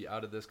wait to be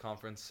out of this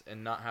conference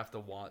and not have to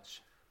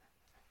watch,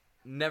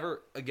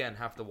 never again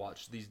have to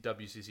watch these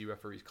WCC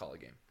referees call a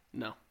game.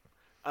 No.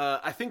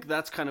 I think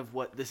that's kind of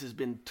what this has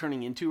been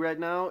turning into right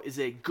now, is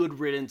a good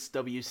riddance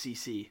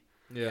WCC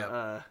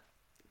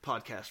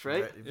podcast,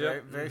 right?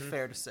 Very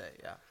fair to say,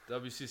 yeah.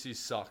 WCC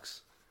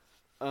sucks.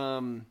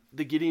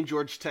 The Gideon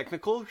George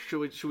technical.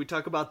 Should we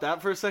talk about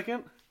that for a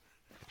second?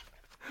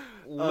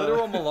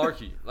 Literal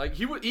malarkey. Like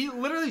he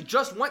literally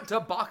just went to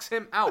box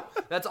him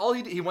out. That's all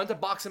he did. He went to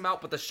box him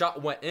out, but the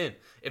shot went in.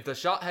 If the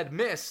shot had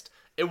missed,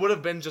 it would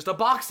have been just a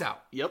box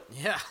out. Yep.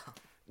 Yeah.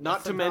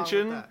 Not to Nothing wrong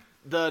mention with that.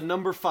 the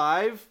number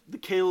 5, the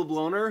Caleb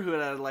Lohner, who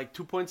had like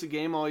 2 points a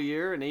game all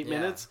year in 8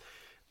 minutes.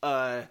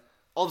 All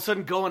of a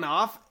sudden going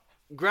off,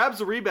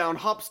 grabs a rebound,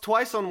 hops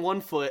twice on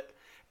 1 foot,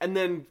 and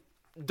then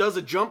does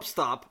a jump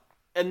stop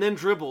and then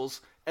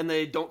dribbles, and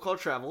they don't call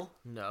travel.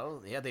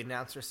 No, yeah, the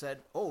announcer said,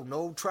 "Oh,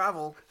 no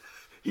travel."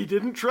 He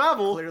didn't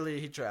travel. Clearly,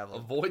 he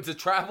traveled. Avoids the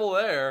travel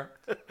there.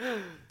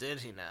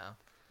 Did he now?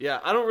 Yeah,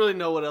 I don't really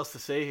know what else to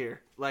say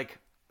here. Like,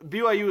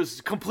 BYU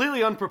is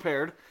completely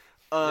unprepared.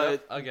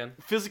 Again.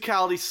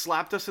 Physicality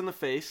slapped us in the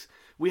face.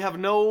 We have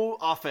no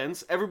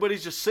offense.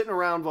 Everybody's just sitting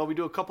around while we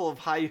do a couple of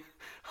high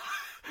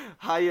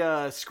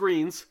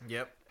screens.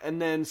 Yep.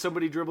 And then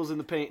somebody dribbles in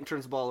the paint and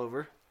turns the ball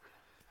over.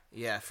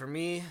 Yeah, for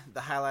me,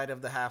 the highlight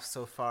of the half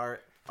so far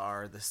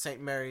are the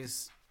St.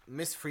 Mary's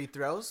missed free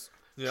throws.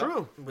 Yeah.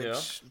 True.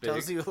 Which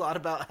tells you a lot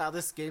about how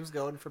this game's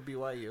going for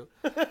BYU.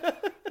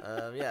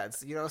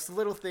 It's it's the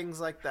little things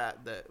like that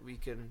we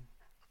can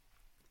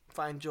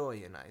find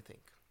joy in, I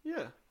think.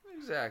 Yeah.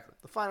 Exactly.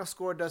 The final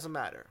score doesn't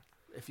matter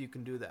if you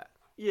can do that.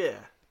 Yeah.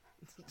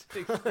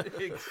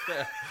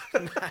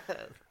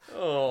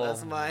 Oh,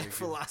 that's my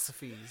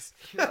philosophies.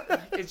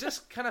 It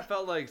just kind of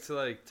felt like,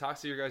 to talk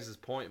to your guys'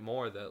 point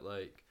more,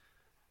 that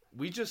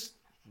we just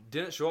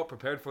didn't show up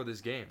prepared for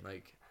this game.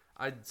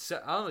 I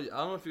don't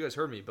know if you guys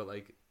heard me, but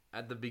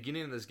at the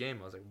beginning of this game,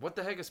 I was like, what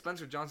the heck is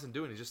Spencer Johnson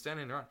doing? He's just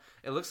standing around.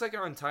 It looks like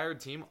our entire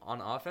team on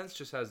offense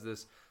just has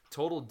this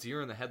total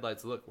deer in the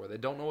headlights look, where they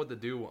don't know what to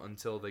do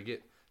until they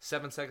get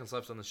 7 seconds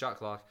left on the shot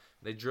clock.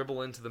 They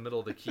dribble into the middle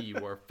of the key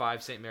where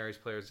 5 St. Mary's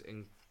players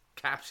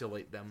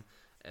encapsulate them,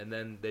 and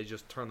then they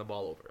just turn the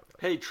ball over.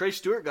 Hey, Trey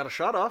Stewart got a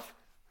shot off.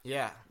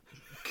 Yeah.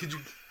 Could you?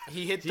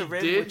 He hit the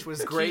rim, did which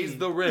was graze key.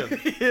 the rim.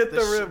 He hit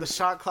the rim. The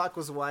shot clock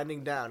was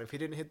winding down. If he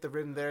didn't hit the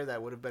rim there,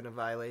 that would have been a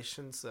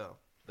violation. So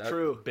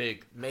True.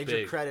 Big.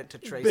 Major credit to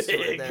Trey Big.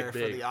 Stewart there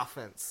Big. for the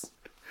offense.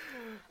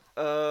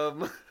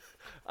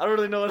 I don't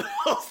really know what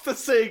else to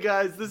say,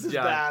 guys. This is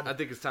bad. I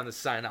think it's time to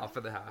sign out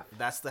for the half.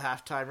 That's the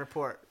halftime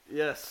report.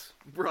 Yes.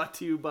 Brought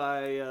to you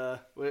by,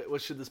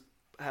 what should this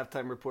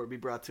halftime report be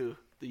brought to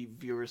the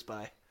viewers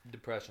by?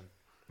 Depression.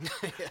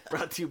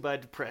 Brought to you by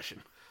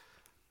depression.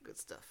 Good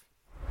stuff.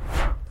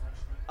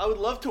 I would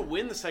love to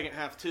win the second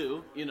half,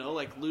 too.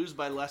 Lose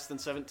by less than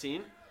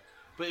 17.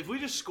 But if we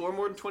just score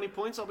more than 20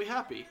 points, I'll be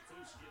happy.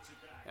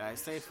 Yeah, I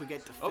say if we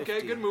get to 50.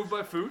 Okay, good move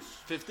by Foos.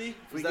 50?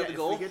 Is that the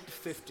goal? If we get to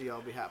 50,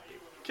 I'll be happy.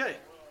 Okay.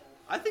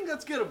 I think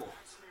that's gettable.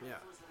 Yeah.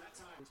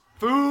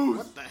 Foos!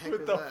 What the heck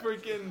With was the that?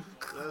 freaking...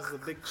 That was the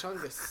big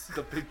chungus.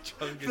 The big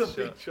chungus The shot.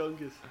 big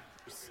chungus.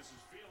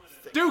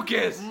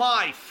 Dukas!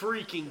 My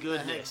freaking Heck,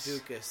 goodness.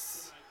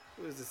 Dukas.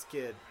 Who is this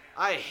kid?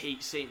 I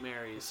hate St.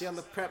 Mary's. Is he on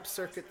the prep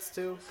circuits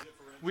too?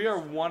 We are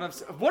one of...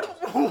 What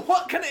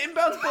kind of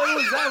inbounds play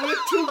was that? We had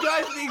 2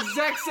 guys in the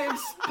exact same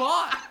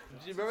spot.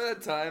 Do you remember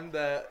that time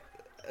that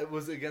it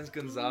was against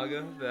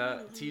Gonzaga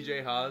that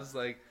TJ Haas,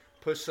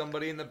 pushed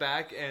somebody in the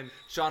back, and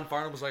Sean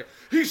Farnham was like,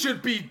 he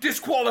should be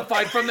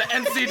disqualified from the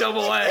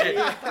NCAA.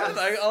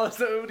 Yes. All of a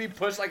sudden he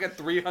pushed a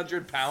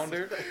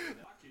 300-pounder.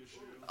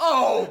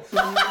 Oh!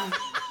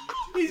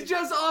 He's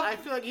just off. I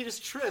feel like he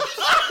just tripped.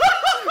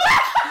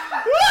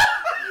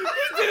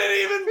 He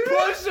didn't even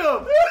push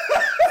him.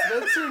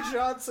 Spencer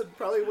Johnson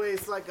probably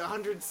weighs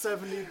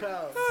 170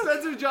 pounds.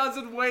 Spencer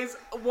Johnson weighs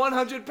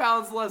 100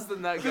 pounds less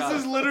than that guy.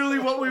 This is literally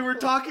what we were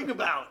talking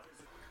about.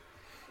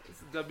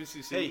 It's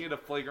WCC. Hey. You get a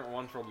flagrant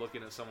one for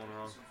looking at someone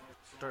wrong.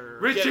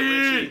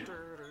 Richie!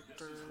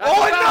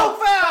 Oh, and no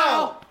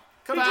foul!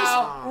 Come He just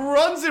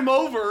runs him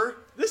over.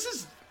 This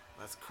is...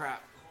 That's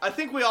crap. I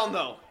think we all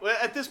know.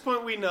 At this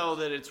point, we know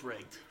that it's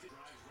rigged.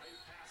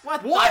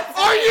 What?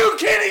 Are you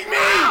kidding me?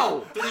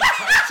 Ow! Did he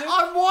touch him?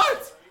 On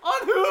what?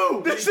 On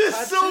who? This is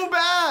so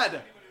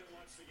bad.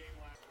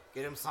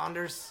 Get him,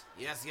 Saunders.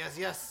 Yes.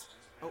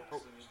 Oh.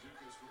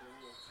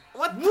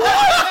 What? What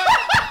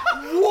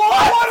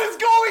is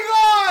going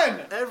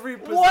on? Every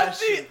possession. What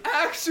the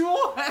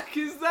actual heck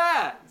is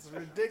that? It's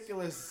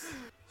ridiculous.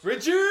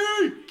 Richie!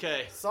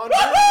 Okay. Saunders.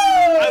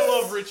 I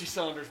love Richie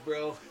Saunders,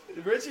 bro.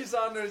 Richie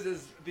Saunders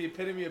is the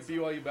epitome of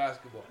BYU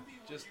basketball.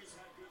 Just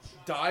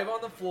dive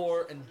on the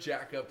floor and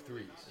jack up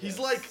threes. He's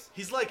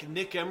like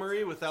Nick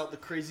Emery without the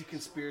crazy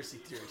conspiracy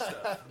theory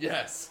stuff.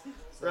 Yes.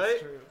 Right?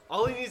 true.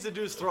 All he needs to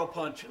do is throw a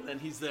punch, and then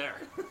he's there.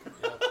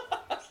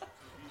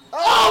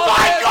 Oh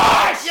my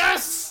gosh!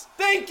 Yes!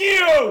 Thank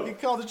you! He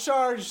called a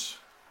charge.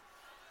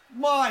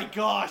 My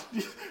gosh.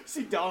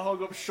 See Don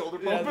hung up shoulder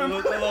bump Yeah, him? the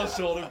little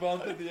shoulder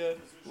bump at the end.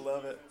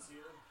 Love it.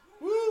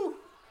 Woo!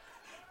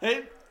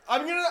 Hey,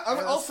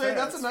 I'll say fair,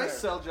 that's a that's nice fair.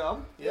 sell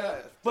job. Yeah.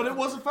 But it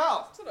was a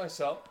foul. That's a nice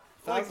help.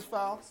 Foul's a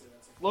foul.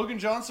 Logan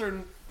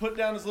Johnson put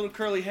down his little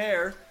curly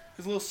hair,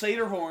 his little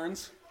satyr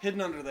horns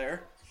hidden under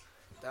there.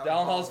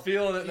 Downhall's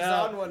feeling it He's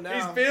now. on one now.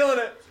 He's feeling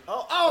it.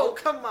 Oh,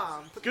 come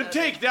on. Put Good that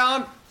take,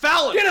 down.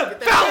 Foul it. Get him!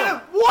 that Foul down.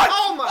 him! What?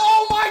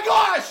 Oh my-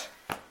 gosh!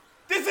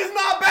 This is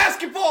not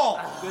basketball.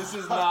 This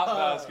is not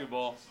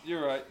basketball.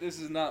 You're right. This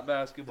is not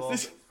basketball.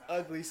 This-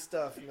 Ugly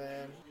stuff,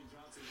 man.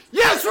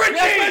 yes, Richie!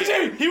 Yes,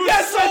 Richie! He was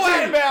Yes, so Richie!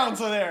 out of bounds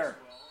there.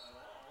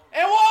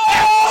 And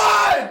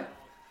one!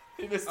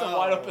 He missed a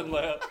wide open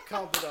layup.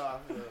 Count it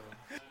off.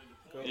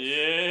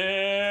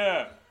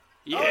 Yeah!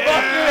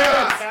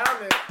 Yeah.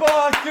 Count it.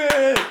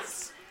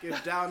 Buckets!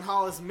 Give Down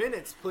Hollis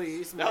minutes,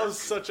 please. That was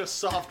such a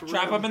soft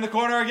Trap rim. him in the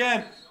corner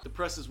again. The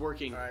press is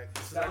working. All right,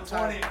 this is Down our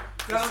time.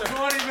 20. Down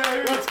 20,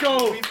 baby. Let's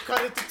go. We've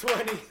cut it to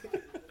 20.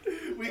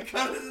 We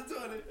cut it to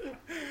 20.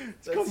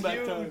 It's That's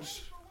comeback time.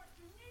 huge.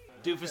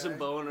 Doofus and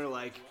Bowen are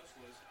like,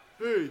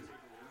 hey,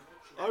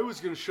 I was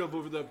going to shove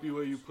over that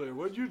BYU player.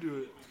 Why'd you do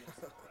it?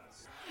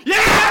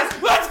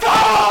 Yes! Let's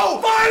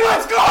go! Fine,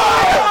 let's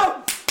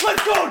go!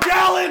 Let's go,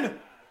 Dallin!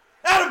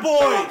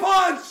 Attaboy!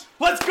 Punch!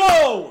 Let's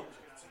go!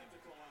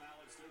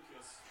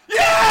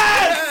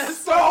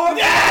 Yes!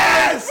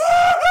 Yes!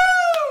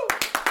 Woo-hoo!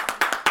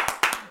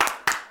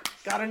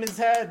 Got in his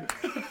head.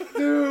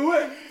 Do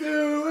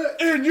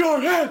it! In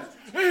your head!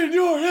 In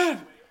your head!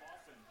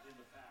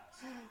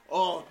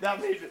 Oh,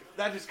 that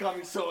just got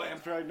me so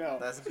amped right now.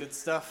 That's good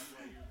stuff.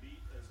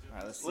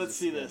 All right, Let's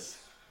see this.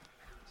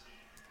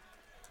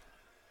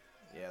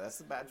 Yeah, that's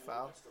a bad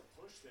foul.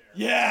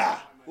 Yeah!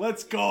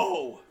 Let's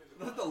go!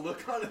 Let the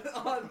look on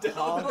Paul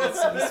Down.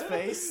 gets in his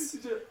face.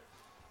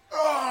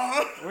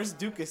 Where's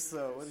Dukas,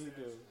 though? What did he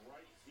do?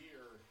 Right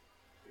here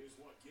is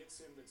what gets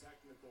him the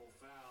technical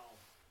foul.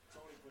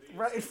 Tony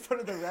Padilla. Right in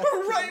front of the ref.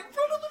 Right in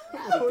front of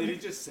the Did he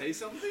just say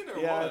something or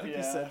Yeah, I what? think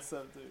he said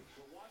something.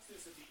 Watch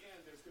this at the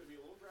end. There's going to be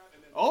a little grab,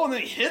 and then Oh, and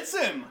then he hits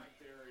him!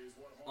 there is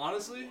what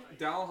Honestly,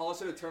 Dallin Hollis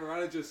should have turned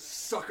around and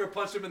just sucker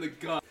punched him in the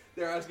gut.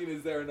 They're asking,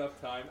 is there enough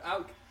time?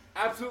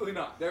 Absolutely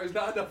not. There is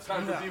not enough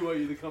time for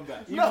BYU to come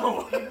back.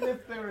 No! Even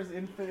if there was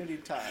infinity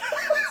time.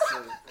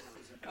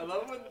 I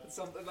love when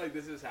something like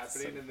this is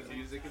happening and the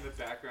music in the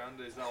background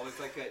is always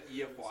like an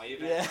EFY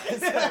event. Yeah,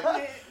 it's,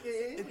 like,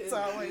 it's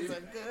always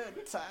a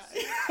good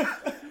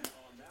time.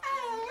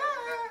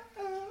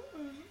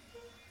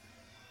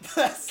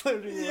 That's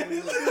literally what it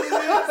is.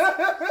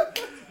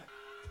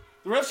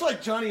 The ref's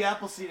like Johnny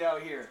Appleseed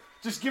out here.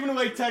 Just giving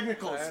away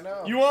technicals. I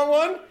know. You want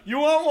one? You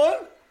want one?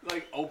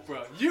 Like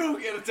Oprah. You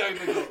get a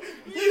technical.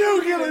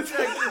 You get a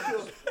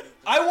technical.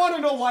 I want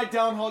to know why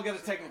Downhall got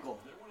a technical.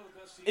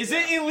 Is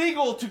it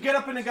illegal to get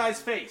up in a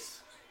guy's face?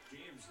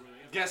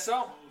 Guess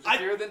so.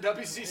 Higher than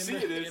WCC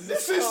it is.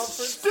 This is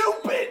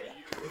stupid.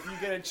 If you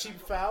get a cheap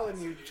foul and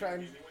you try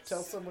and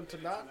tell someone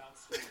to not,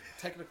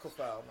 technical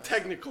foul, man.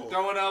 Technical.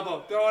 Throw an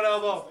elbow. Throw an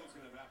elbow.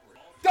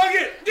 Dunk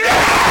it.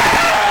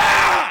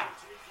 Yeah!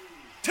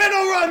 10-0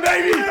 run,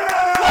 baby.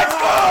 Let's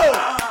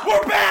go.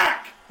 We're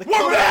back.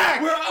 We're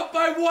back. We're up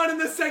by 1 in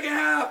the second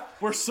half.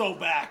 We're so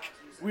back.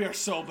 We are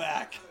so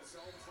back.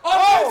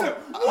 Oh!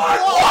 What?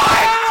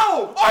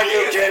 Wow! Are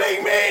you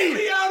kidding me?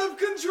 Be out of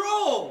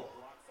control.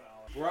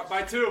 We're up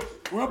by 2.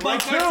 We're up by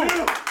 2.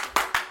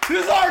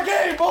 This is our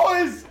game,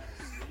 boys.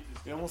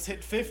 We almost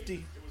hit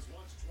 50.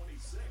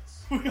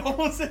 We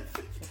almost hit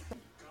 50.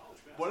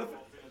 What if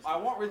I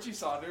want Richie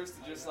Saunders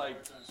to just like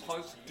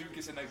punch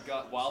Dukas in the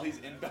gut while he's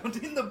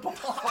inbounding the ball?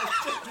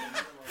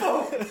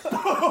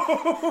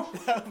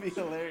 That would be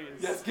hilarious.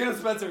 Yes, get him,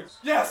 Spencer.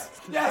 Yes,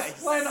 yes,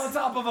 Nice. land on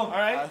top of him. All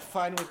right, I'm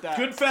fine with that.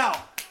 Good foul.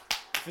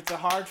 If it's a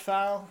hard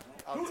foul,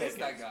 I'll Who take is it.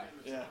 that guy?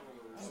 Yeah.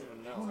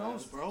 Who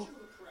knows, bro?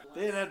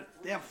 They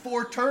have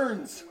 4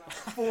 turns.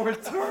 4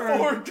 turns.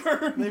 4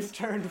 turns. They've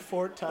turned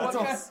 4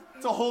 times.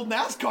 It's a whole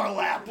NASCAR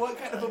lap. What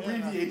kind of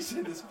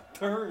abbreviation is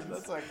turns?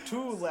 That's like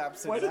 2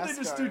 laps in Why did NASCAR. they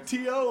just do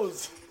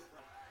TOs?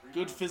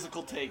 Good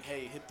physical take.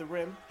 Hey, hit the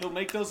rim. He'll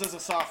make those as a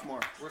sophomore.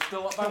 We're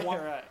still up by 1.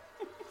 All right.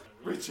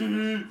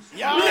 Richie.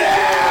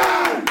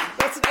 Yeah!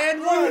 That's an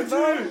and one,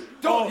 bro.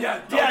 Don't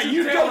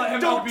You dare let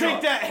him don't help you take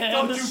up. that hand.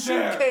 Don't The you shoe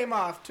dare. came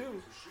off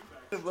too.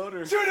 The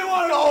loader. Shoot it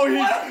one. Oh,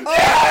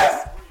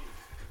 Yes!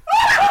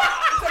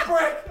 It's a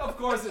break. Of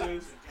course it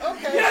is.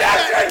 Okay.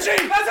 Yes,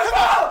 Richie. That's a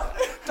foul.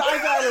 I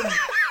got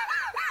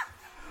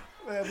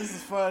him. Man, this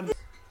is fun.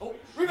 Oh,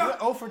 rebound.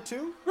 0 for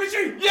 2?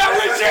 Richie. Yeah,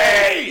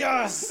 Richie!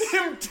 Yes. He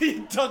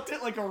dunked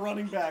it like a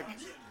running back.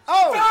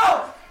 Oh!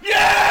 Foul.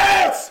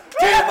 Yes!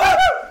 Tee him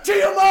up!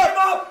 Tee him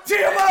up! Tee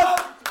him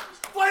up!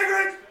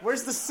 Flagrant.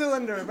 Where's the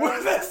cylinder, man?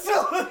 Where's that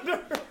cylinder?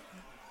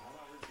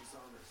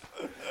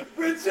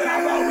 Richie.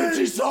 How about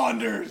Richie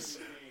Saunders?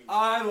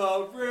 I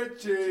love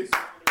Richie.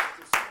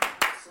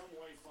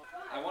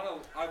 I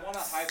want a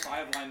high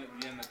five line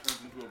at the end that turns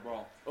into a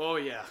brawl. Oh,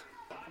 yeah.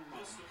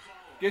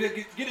 Get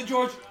it,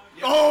 George.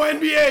 Oh,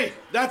 NBA!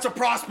 That's a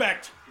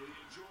prospect.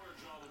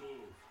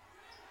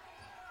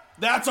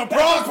 That's a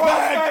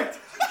prospect!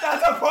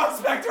 That's a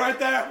prospect right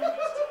there.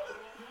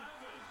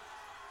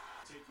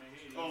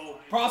 Oh,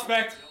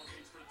 Prospect.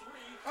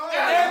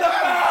 And the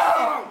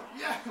foul.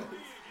 Yeah.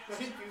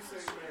 Thank you,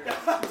 Saint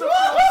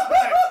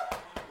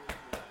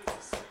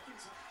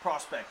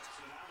prospect.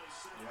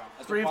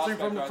 That's a 3 of 3 prospect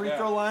from the right free there.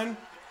 throw line.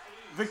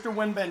 Victor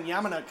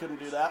Wembanyama couldn't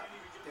do that.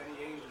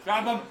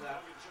 Grab him.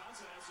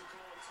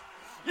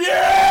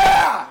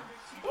 Yeah!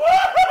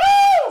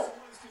 Woo-hoo-hoo!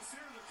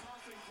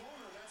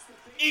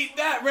 Eat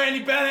that,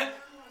 Randy Bennett.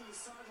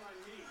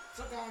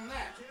 Suck on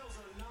that.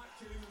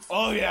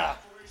 Oh, yeah.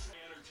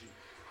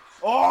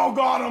 Oh,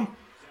 got him.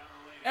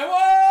 And one.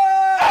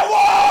 I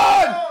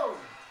won! Oh!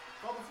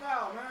 Double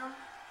foul, man.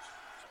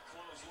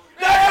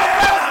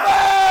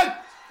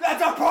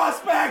 That's a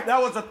prospect. That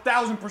was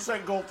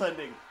 1,000%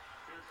 goaltending.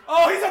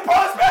 Oh, he's a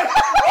prospect.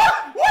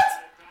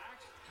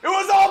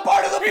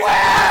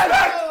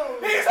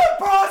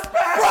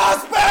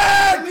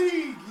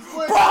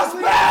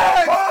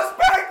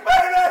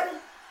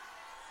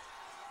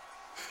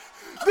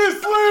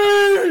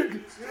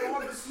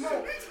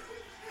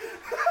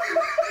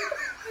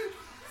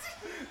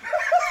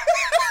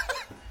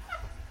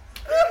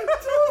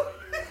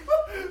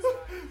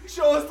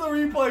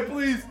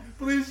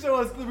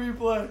 us the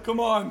replay. Come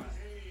on.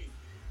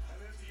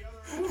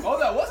 Oh,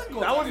 that wasn't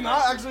goaltending. That was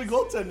not actually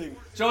goaltending.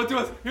 Show it to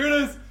us. Here it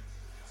is.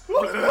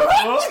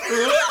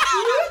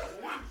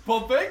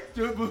 Pull fake.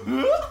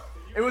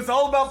 It was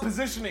all about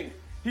positioning.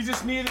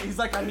 He's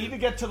like, I need to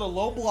get to the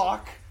low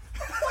block.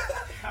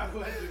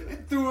 He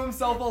threw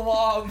himself a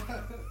lob.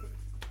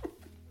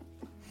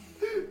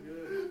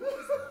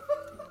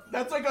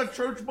 That's like a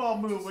church ball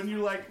move when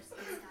you like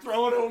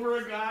throw it over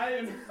a guy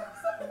and.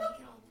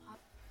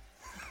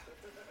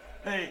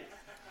 Hey,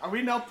 are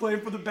we now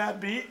playing for the bad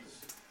beat?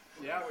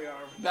 Yeah, we are.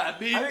 That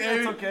beat, I think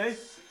baby. that's okay.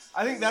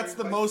 I think that's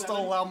the most I'll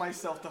allow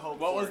myself to hope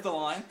What for. was the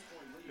line?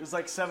 It was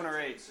like 7 or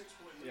 8,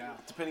 Yeah.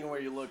 depending on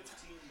where you looked.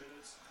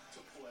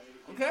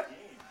 Okay.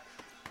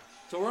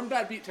 So we're in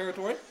bad beat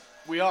territory.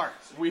 We are.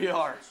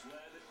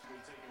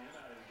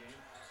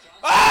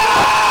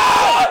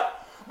 Ah!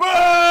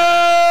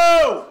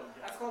 Boo!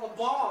 That's called a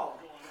ball.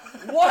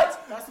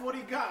 What? That's what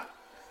he got.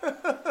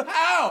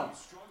 How?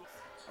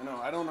 I know.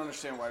 I don't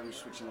understand why we're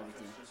switching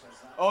everything.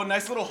 Oh,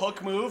 nice little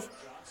hook move.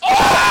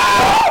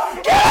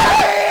 Oh! Get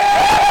out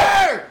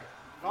of here!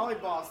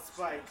 Volleyball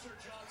spike.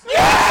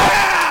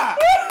 Yeah!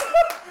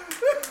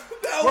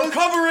 We're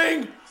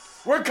covering.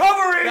 We're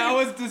covering. That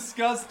was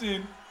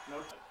disgusting.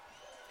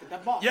 Get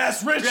that ball.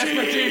 Yes, Richie. Yes,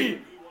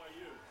 Richie.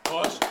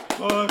 Push.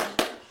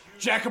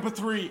 Jack up a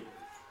 3.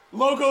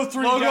 Logo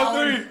 3. Logo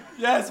Dallin. 3.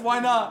 Yes, why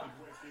not?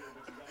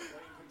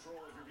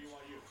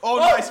 Oh,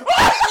 nice.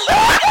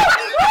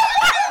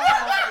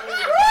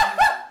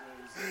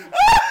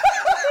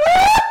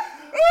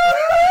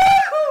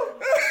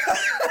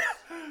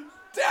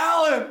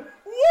 Dallin,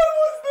 what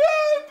was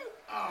that?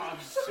 Oh,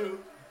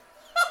 shoot.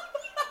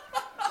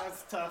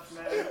 That's tough,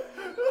 man.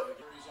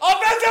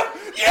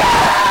 Offensive! Yeah!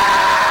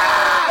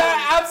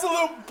 That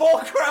absolute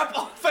bullcrap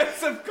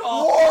offensive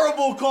call.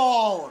 Horrible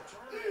call.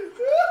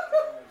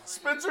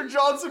 Spencer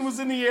Johnson was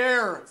in the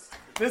air.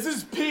 This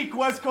is peak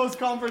West Coast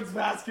Conference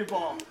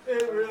basketball.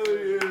 It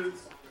really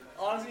is.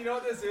 Honestly, you know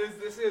what this is?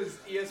 This is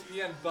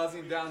ESPN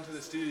buzzing down to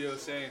the studio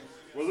saying,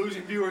 we're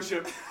losing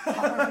viewership.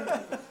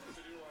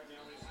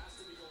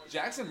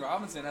 Jackson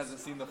Robinson hasn't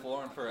seen the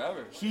floor in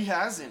forever. He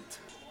hasn't.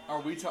 Are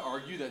we to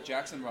argue that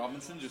Jackson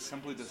Robinson just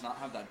simply does not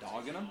have that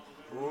dog in him?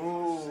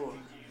 Ooh,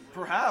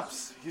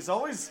 perhaps. He's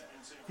always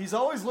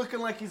looking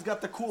like he's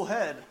got the cool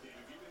head.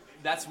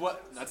 That's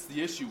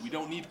the issue. We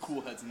don't need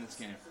cool heads in this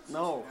game.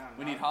 No,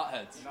 We need hot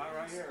heads. Not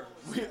right here.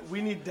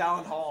 we need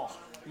Dallin Hall.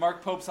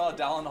 Mark Pope saw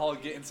Dallin Hall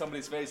get in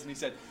somebody's face and he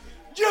said,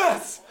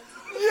 yes!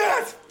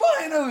 Yes,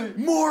 finally!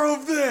 More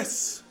of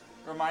this.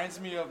 Reminds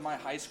me of my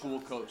high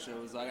school coach. It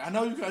was like, I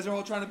know you guys are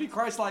all trying to be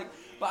Christ-like,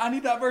 but I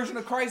need that version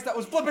of Christ that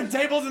was flipping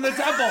tables in the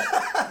temple.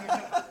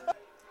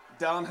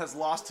 Dallin has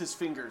lost his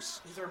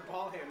fingers. He's our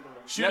ball handler.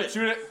 Shoot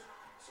it.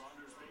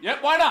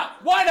 Yep, why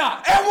not? Why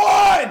not? And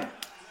 1!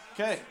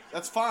 Okay,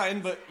 that's fine,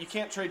 but you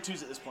can't trade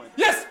 2s at this point.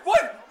 Yes!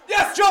 What?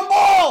 Yes! Jump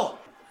ball!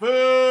 Boo!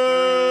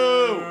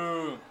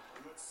 Boo!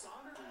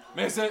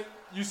 Miss it.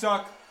 You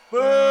suck. Boo!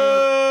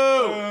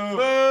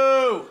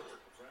 Boo!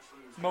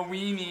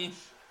 Mawini.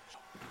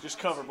 Just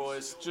cover,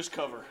 boys. Just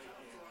cover.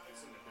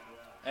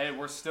 Hey,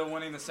 we're still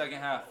winning the second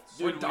half.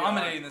 Dude, we're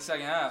dominating the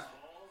second half.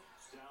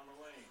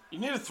 You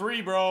need a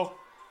 3, bro.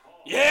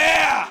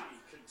 Yeah!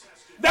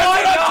 That's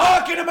what I'm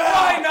talking about!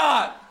 Why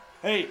not?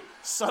 Hey,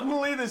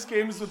 suddenly this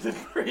game is within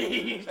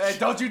reach. Hey,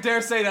 don't you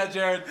dare say that,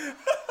 Jared.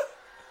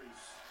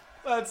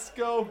 Let's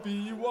go,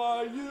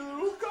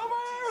 BYU.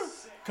 Cover!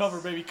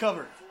 Cover, baby,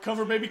 cover.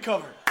 Cover, baby,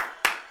 cover.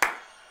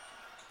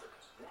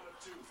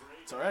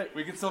 It's all right.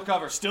 We can still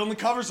cover. Still in the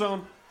cover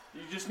zone. You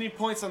just need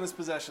points on this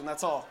possession.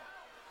 That's all.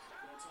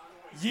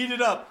 Yeet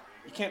it up.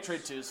 You can't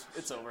trade 2s.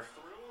 It's over.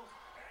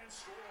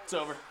 It's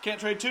over. Can't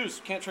trade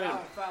 2s. Can't trade them.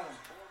 Foul him.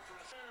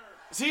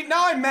 See,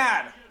 now I'm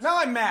mad.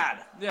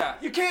 Yeah.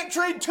 You can't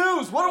trade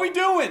 2s. What are we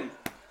doing?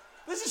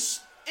 This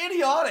is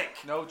idiotic.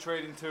 No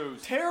trading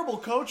 2s. Terrible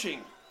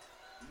coaching.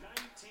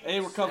 Hey,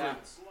 we're covering.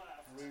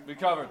 We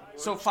covered.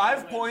 So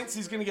 5 points.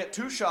 He's going to get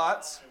 2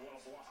 shots.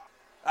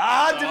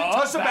 Ah, didn't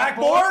touch the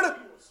backboard.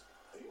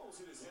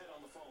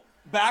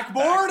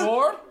 backboard. Backboard?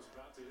 Backboard?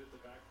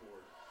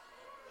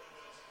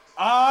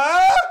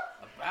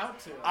 About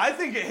to. I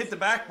think it hit the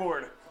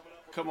backboard.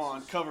 Come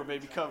on, cover,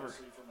 baby, cover.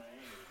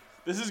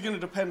 This is going to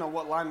depend on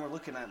what line we're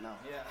looking at now.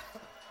 Yeah.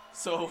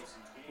 So,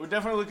 we're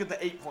definitely looking at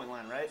the 8-point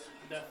line, right?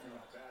 Definitely.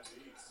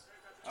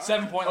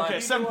 7-point line. Okay,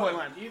 7-point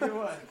line. Either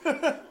one.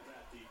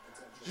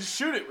 Just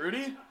shoot it,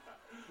 Rudy.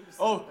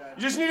 Oh,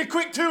 you just need a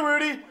quick 2,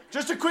 Rudy.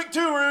 Just a quick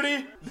 2,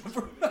 Rudy.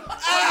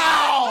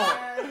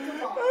 Ow!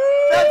 Come on.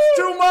 That's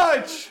too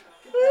much.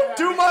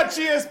 Too much,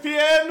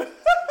 ESPN.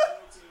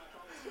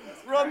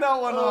 Run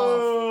that one off.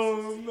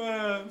 Oh,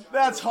 man.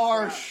 That's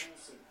harsh.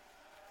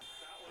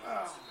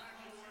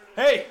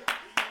 Hey,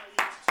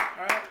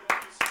 All right.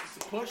 It's a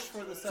push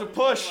for the it's a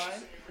push.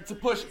 line. It's a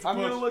push. I'm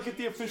going to look at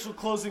the official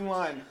closing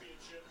line.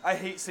 I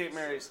hate St.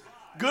 Mary's.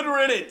 Good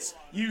riddance.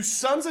 You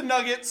sons of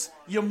nuggets.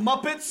 You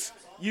muppets.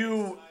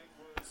 You...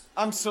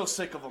 I'm so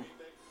sick of them.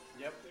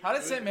 Yep. How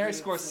did St. Mary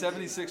score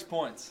 76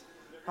 points?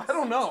 I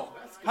don't know.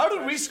 How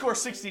did we score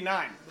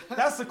 69?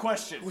 That's the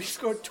question. We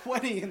scored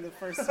 20 in the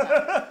first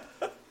half.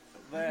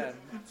 Man.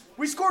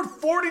 We scored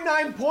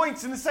 49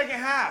 points in the second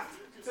half.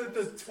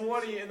 The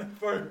 20 in the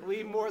first.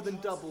 We more than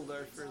doubled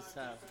our first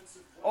half.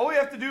 All we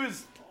have to do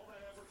is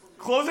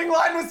closing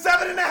line with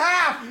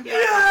 7.5.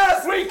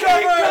 Yes! We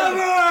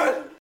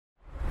covered!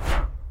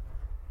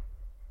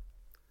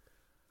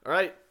 All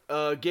right,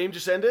 game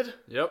just ended.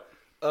 Yep.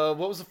 What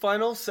was the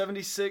final?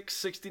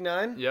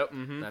 76-69? Yep.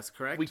 Mm-hmm. That's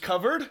correct. We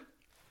covered.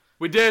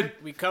 We did.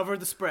 We covered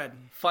the spread.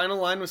 Final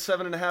line was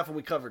 7.5, and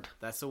we covered.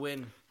 That's a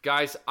win.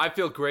 Guys, I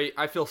feel great.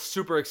 I feel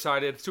super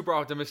excited, super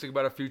optimistic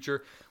about our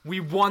future. We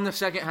won the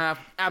second half,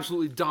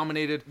 absolutely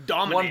dominated.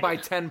 Won by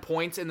 10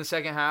 points in the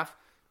second half.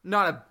 I'm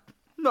not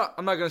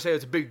going to say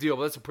it's a big deal,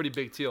 but that's a pretty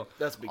big deal.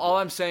 That's a big All deal.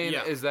 I'm saying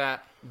is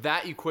that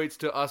equates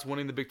to us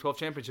winning the Big 12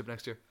 championship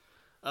next year.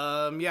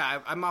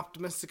 I'm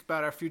optimistic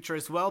about our future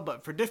as well,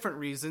 but for different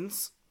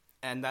reasons.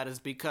 And that is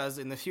because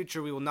in the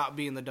future we will not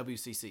be in the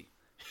WCC.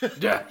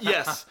 Yeah.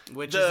 Yes.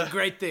 Which is a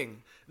great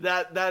thing.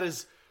 That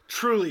is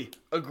truly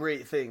a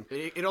great thing.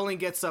 It only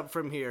gets up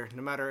from here.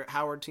 No matter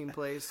how our team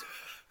plays,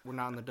 we're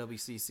not in the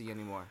WCC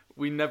anymore.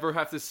 We never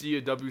have to see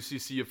a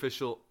WCC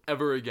official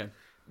ever again.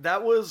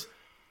 That was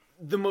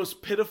the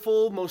most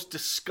pitiful, most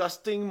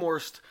disgusting,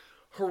 most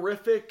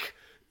horrific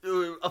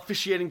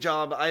officiating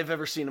job I've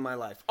ever seen in my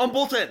life. On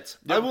both ends.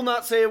 Yep. I will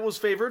not say it was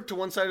favored to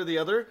one side or the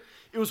other.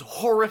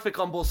 Horrific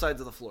on both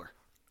sides of the floor.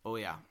 Oh,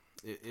 yeah.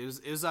 It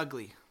was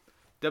ugly.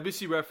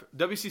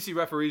 WCC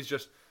referees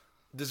just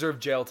deserve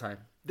jail time.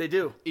 They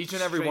do. Each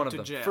and every Straight one of to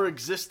them. jail. For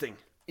existing.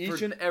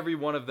 Each and every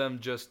one of them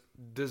just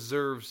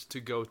deserves to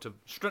go to,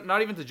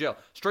 not even to jail,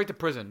 straight to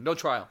prison. No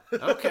trial.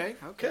 Okay.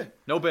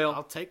 No bail.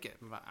 I'll take it.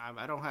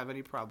 I don't have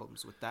any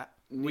problems with that.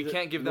 We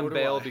can't give them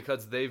bail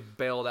because they've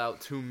bailed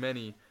out too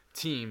many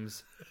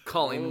teams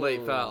calling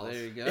late fouls.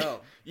 There you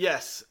go.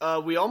 Yes,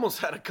 we almost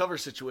had a cover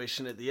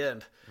situation at the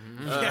end.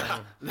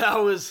 Yeah. That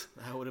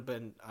That would have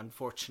been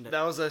unfortunate.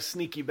 was a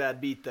sneaky bad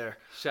beat there.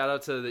 Shout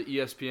out to the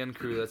ESPN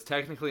crew that's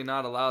technically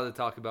not allowed to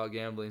talk about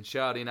gambling.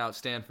 Shouting out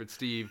Stanford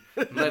Steve,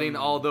 letting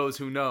all those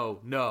who know.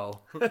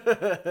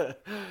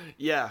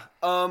 Yeah.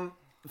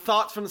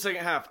 Thoughts from the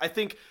second half. I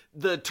think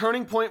the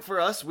turning point for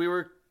us, we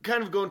were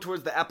kind of going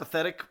towards the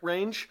apathetic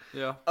range.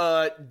 Yeah.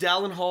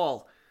 Dallin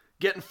Hall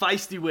getting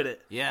feisty with it.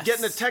 Yes.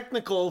 Getting a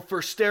technical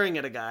for staring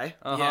at a guy.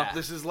 Yeah.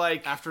 This is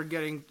like... After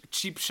getting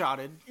cheap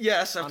shotted.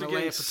 Yes, after a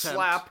getting layup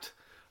slapped.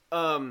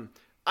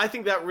 I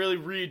think that really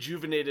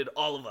rejuvenated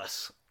all of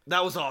us.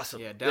 That was awesome.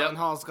 Yeah, Dallin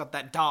Hall's got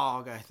that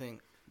dog, I think.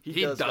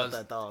 He does got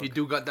that dog. He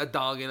do got that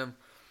dog in him.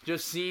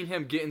 Just seeing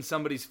him get in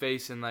somebody's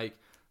face and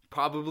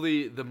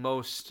probably the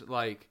most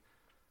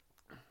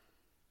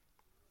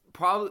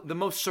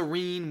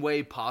serene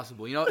way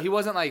possible. You know, he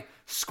wasn't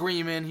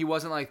screaming, he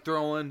wasn't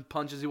throwing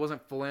punches, he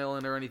wasn't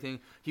flailing or anything.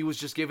 He was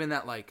just giving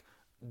that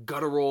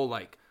guttural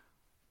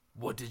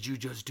what did you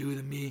just do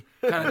to me?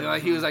 Kind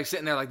of he was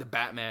sitting there like the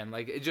Batman.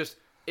 It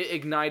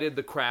ignited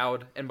the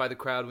crowd, and by the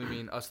crowd we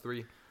mean us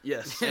three.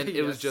 Yes. And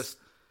it was just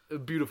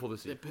beautiful to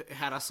see. It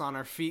had us on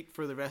our feet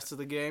for the rest of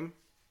the game.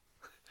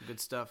 Good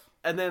stuff.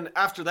 And then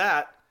after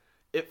that,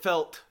 it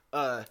felt...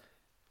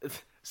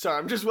 Sorry,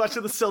 I'm just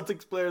watching the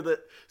Celtics player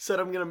that said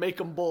I'm going to make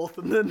them both,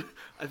 and then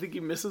I think he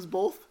misses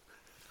both.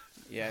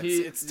 Yeah,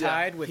 it's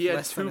tied with he had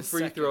less than 2 a free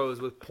second.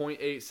 throws with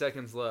 0.8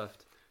 seconds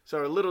left. So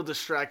we're a little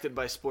distracted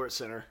by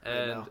SportsCenter right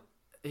And now.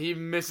 he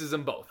misses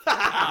them both.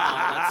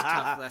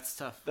 That's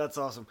tough. That's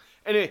awesome.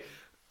 Anyway,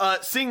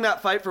 seeing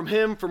that fight from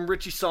him, from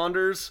Richie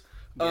Saunders,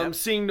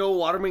 seeing Noah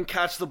Waterman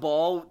catch the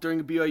ball during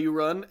a BYU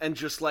run and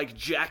just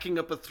jacking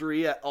up a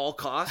 3 at all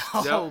costs.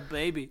 Oh,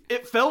 baby.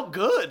 It felt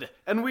good.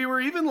 And we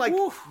were even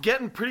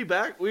getting pretty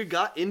back. We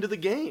got into the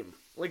game.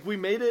 We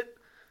made it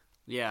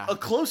a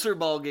closer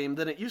ball game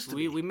than it used to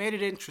be. We made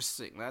it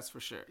interesting, that's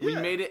for sure. We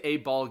made it a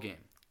ball game.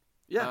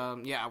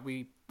 Yeah.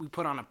 We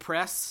put on a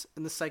press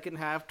in the second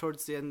half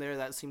towards the end there.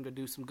 That seemed to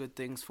do some good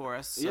things for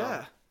us. So.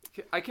 Yeah.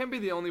 I can't be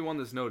the only one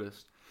that's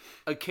noticed.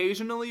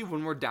 Occasionally,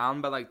 when we're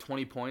down by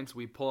 20 points,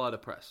 we pull out a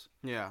press.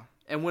 Yeah.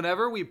 And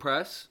whenever we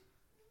press,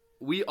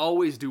 we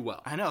always do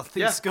well. I know,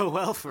 things go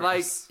well for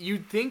us.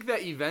 You'd think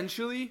that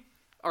eventually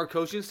our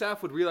coaching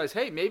staff would realize,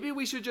 hey, maybe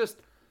we should just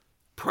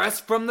press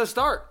from the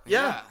start.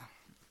 Yeah.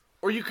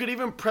 Or you could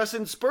even press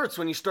in spurts.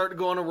 When you start to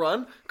go on a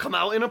run, come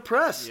out in a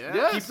press.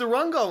 Yeah. Keep the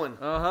run going.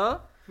 Uh-huh.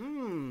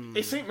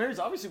 Hey, St. Mary's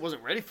obviously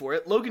wasn't ready for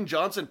it. Logan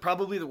Johnson,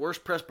 probably the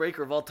worst press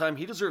breaker of all time.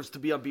 He deserves to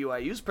be on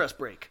BYU's press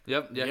break.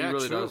 Yep. Yeah, he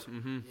really true. does.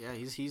 Mm-hmm. Yeah,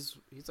 he's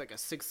like a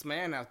sixth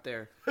man out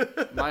there.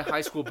 My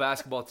high school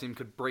basketball team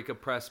could break a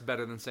press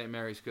better than St.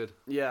 Mary's could.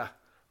 Yeah.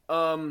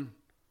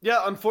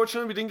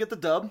 Unfortunately, we didn't get the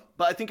dub.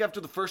 But I think after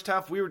the first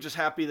half, we were just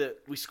happy that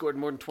we scored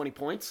more than 20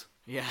 points.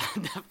 Yeah,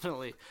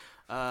 definitely.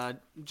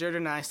 Jared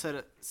and I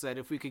said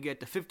if we could get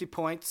to 50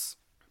 points,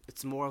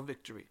 it's a moral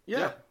victory.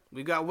 Yeah.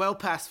 We got well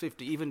past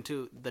 50, even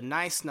to the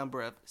nice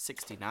number of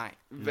 69.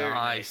 Very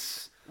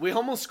nice. We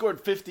almost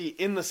scored 50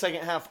 in the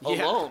second half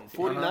Yeah. alone.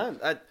 49.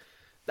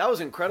 That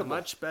was incredible.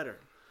 Much better.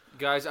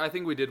 Guys, I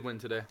think we did win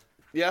today.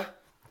 Yeah.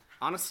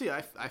 Honestly,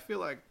 I feel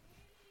like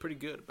pretty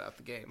good about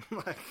the game.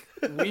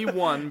 We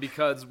won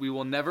because we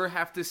will never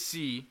have to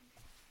see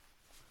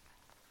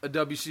a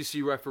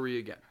WCC referee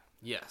again.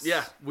 Yes.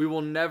 Yeah. We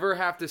will never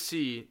have to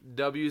see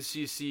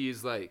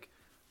WCC's like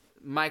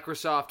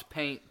Microsoft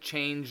Paint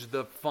change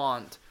the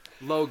font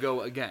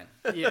logo again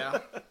Yeah.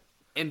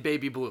 in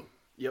baby blue.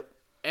 Yep.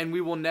 And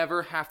we will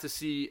never have to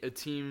see a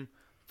team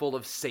full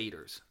of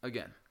satyrs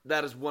again.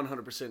 That is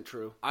 100%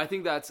 true. I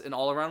think that's an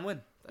all-around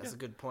win. That's a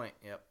good point.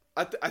 Yep.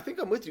 I think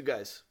I'm with you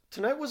guys.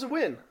 Tonight was a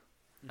win.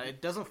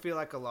 It doesn't feel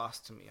like a loss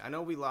to me. I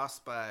know we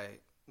lost by,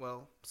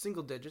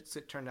 single digits.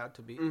 It turned out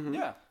to be.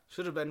 Yeah.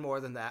 Should have been more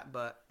than that,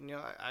 but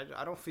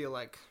I don't feel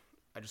like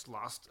I just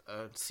lost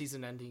a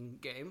season-ending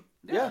game.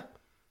 Yeah.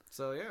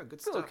 So yeah,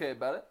 good Feel stuff. okay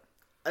about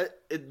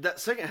it. That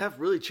second half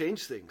really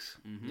changed things.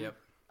 Yep.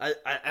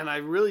 I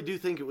really do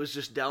think it was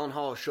just Dallin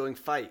Hall showing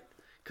fight,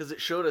 because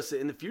it showed us that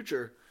in the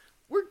future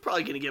we're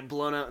probably going to get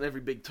blown out in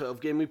every Big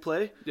 12 game we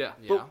play. Yeah.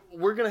 But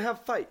we're going to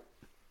have fight.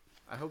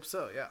 I hope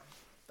so. Yeah,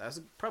 that's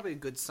probably a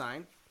good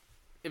sign.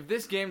 If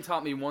this game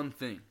taught me one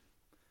thing,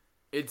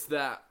 it's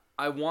that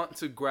I want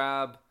to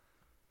grab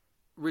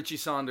Richie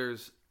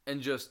Saunders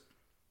and just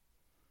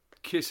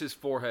kiss his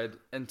forehead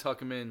and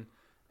tuck him in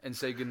and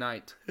say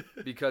goodnight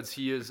because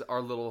he is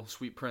our little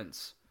sweet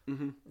prince.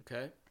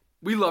 Okay.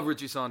 We love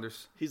Richie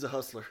Saunders. He's a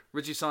hustler.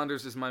 Richie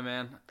Saunders is my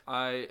man.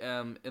 I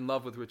am in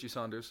love with Richie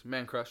Saunders.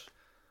 Man crush.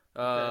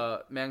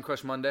 Man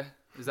crush Monday.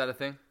 Is that a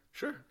thing?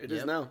 Sure, it is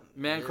Yep. now.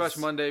 Man It crush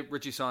is. Monday,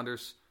 Richie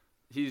Saunders.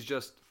 He's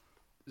just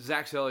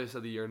Zach Sellius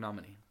of the Year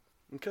nominee.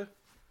 Okay.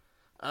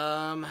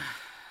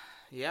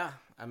 Yeah.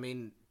 I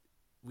mean,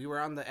 we were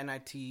on the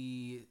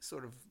NIT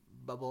sort of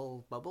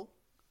bubble.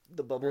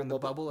 The bubble, We're in the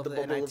bubble of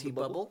the NIT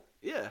bubble.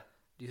 Yeah.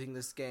 Do you think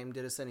this game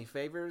did us any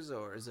favors,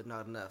 or is it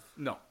not enough?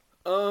 No.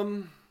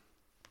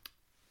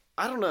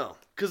 I don't know,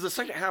 because the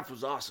second half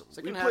was awesome.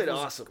 Second we half played was,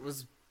 awesome.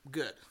 was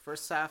good.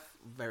 First half,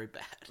 very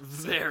bad.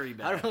 Very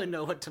bad. I don't really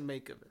know what to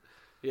make of it.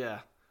 Yeah.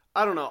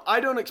 I don't know. I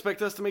don't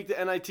expect us to make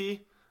the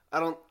NIT. I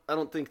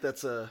don't think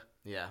that's a.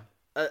 Yeah.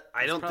 I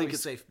don't Probably think it's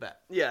a safe bet.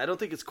 Yeah, I don't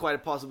think it's quite a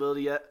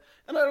possibility yet,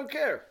 and I don't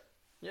care.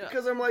 Yeah.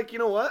 Because I'm like, you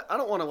know what? I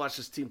don't want to watch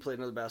this team play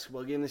another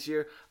basketball game this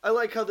year. I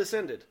like how this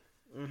ended.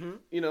 Mm-hmm.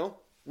 You know,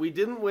 we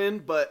didn't win,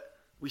 but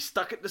we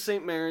stuck it to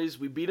St. Mary's.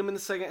 We beat them in the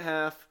second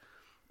half.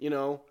 You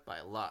know, By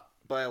a lot.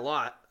 by a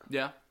lot.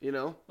 Yeah. You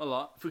know, A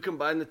lot. if we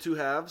combine the two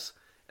halves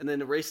and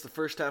then erase the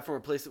first half and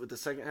replace it with the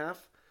second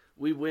half,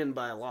 we win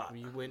by a lot.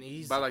 You win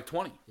easy. By like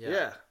 20.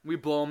 Yeah. We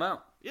blow them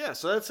out. Yeah,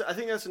 so I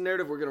think that's the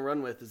narrative we're going to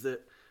run with, is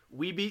that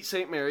we beat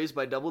St. Mary's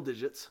by double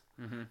digits,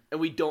 and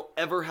we don't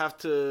ever have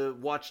to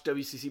watch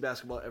WCC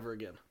basketball ever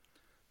again.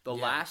 The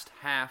last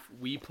half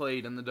we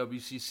played in the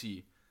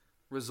WCC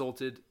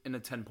resulted in a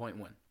 10-point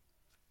win.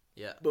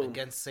 Yeah. Boom.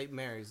 Against St.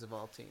 Mary's of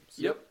all teams.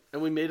 Yep.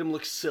 And we made them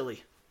look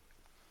silly.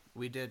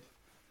 We did.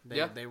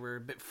 Yeah. They were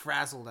a bit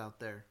frazzled out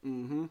there.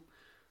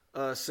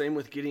 Same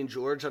with Gideon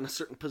George on a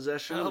certain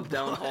possession,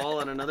 Down Hall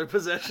on another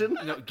possession.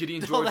 No,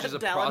 Gideon George is a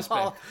Down prospect.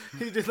 ball,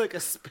 he did like a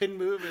spin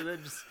move and then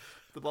just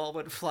the ball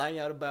went flying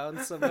out of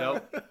bounds somehow.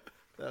 Nope.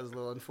 That was a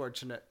little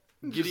unfortunate.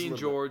 Gideon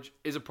George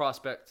is a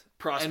prospect.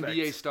 Prospect.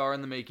 NBA star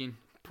in the making.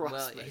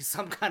 Prospect. Well, he's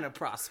some kind of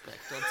prospect.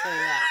 I'll tell you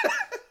that.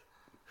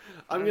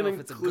 I I'm don't know going if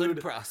to it's a good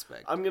include.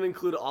 prospect. I'm going to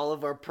include all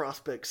of our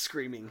prospects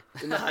screaming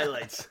in the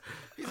highlights.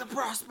 He's a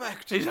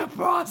prospect. He's a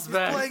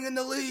prospect. playing in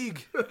the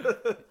league.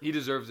 He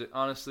deserves it.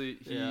 Honestly,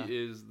 he Yeah.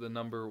 is the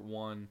number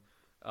one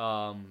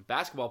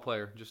basketball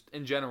player, just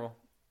in general.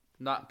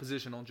 Not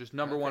positional, just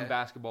number one Okay.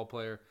 basketball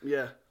player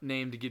Yeah,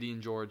 named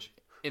Gideon George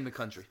in the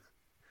country.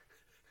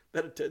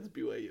 that attends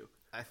BYU.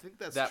 I think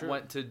that's That true.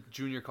 went to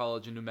junior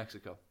college in New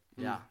Mexico.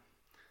 Yeah.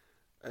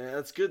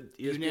 That's good.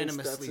 ESPN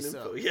Unanimously stats and so.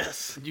 info.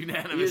 Yes.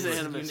 Unanimous.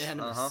 Unanimous.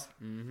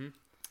 Unanimous.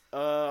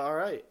 All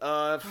right.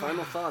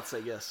 Final thoughts, I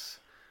guess.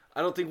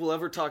 I don't think we'll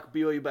ever talk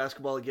BYU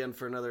basketball again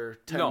for another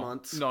 10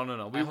 months. No.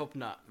 I hope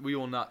not. We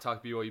will not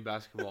talk BYU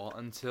basketball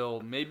until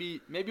maybe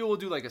we'll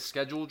do like a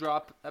schedule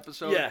drop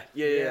episode.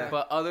 Yeah.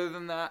 But other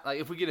than that, like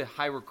if we get a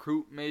high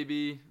recruit,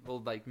 maybe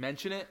we'll like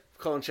mention it.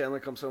 Colin Chandler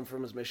comes home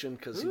from his mission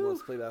because he wants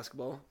to play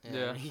basketball.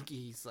 Yeah.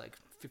 He's like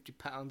 50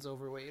 pounds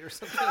overweight or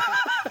something.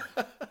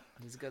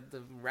 He's got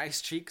the rice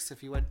cheeks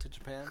if he went to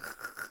Japan.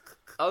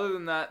 Other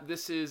than that,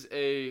 this is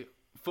a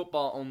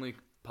football only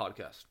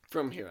podcast.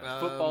 From here on.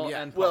 Football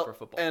yeah. and Well, proper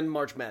football. and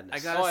March Madness. I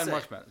gotta and say,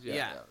 March Madness.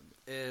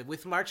 Yeah.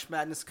 with March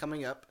Madness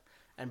coming up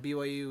and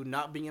BYU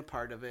not being a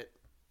part of it,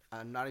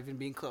 not even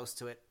being close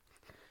to it,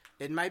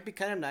 it might be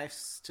kind of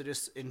nice to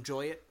just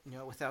enjoy it,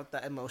 without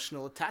that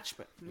emotional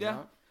attachment. You Yeah.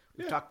 know?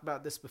 We've talked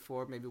about this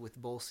before, maybe with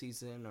bowl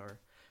season or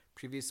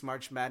previous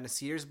March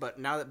Madness years, but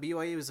now that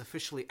BYU is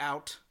officially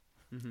out,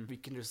 we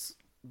can just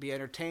be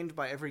entertained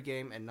by every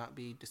game and not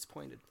be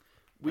disappointed.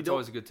 That's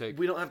always a good take.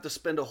 We don't have to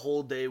spend a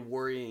whole day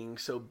worrying.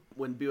 So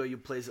when BYU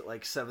plays at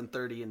like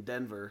 7:30 in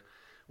Denver,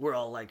 we're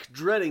all like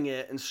dreading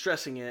it and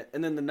stressing it,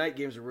 and then the night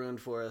games are ruined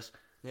for us.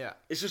 Yeah.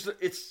 It's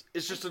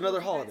just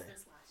another holiday.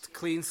 It's a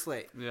clean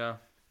slate. Yeah.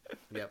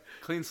 Yep.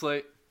 Clean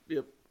slate.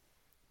 Yep.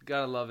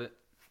 Gotta love it.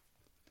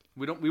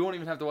 We won't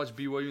even have to watch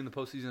BYU in the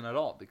postseason at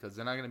all because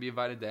they're not going to be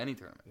invited to any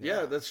tournament.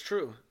 Yeah, that's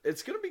true.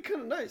 It's going to be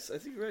kind of nice. I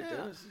think you're right, Yeah.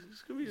 Dennis.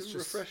 It's going to be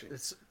refreshing.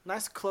 It's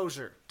nice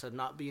closure to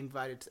not be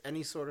invited to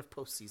any sort of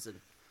postseason.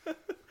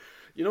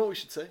 You know what we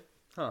should say?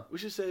 Huh. We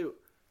should say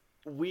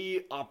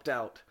we opt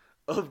out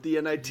of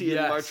the NIT and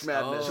Yes. March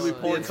Madness. Should we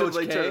pull in Coach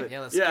K? tournament. Yeah,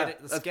 let's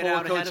let's get pull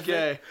out Coach ahead of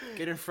K. it.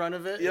 Get in front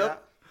of it.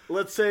 Yep.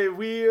 Let's say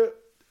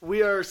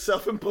we are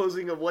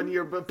self-imposing a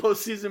 1-year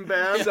postseason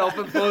ban.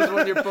 Self-imposed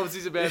 1-year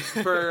postseason ban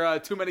for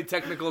too many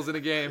technicals in a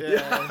game.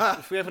 Yeah.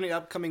 If we have any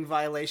upcoming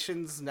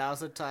violations, now's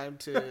the time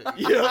to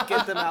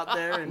get them out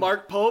there. And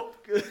Mark Pope,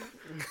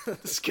 the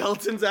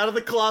skeleton's out of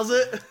the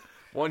closet.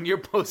 1-year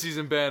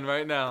postseason ban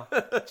right now.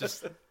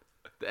 Just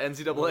the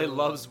NCAA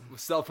loves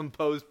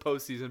self-imposed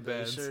postseason they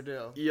bans. sure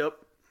do. Yep.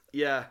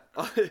 Yeah.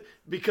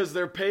 Because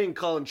they're paying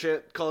Colin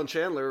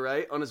Chandler,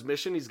 right? On his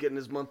mission, he's getting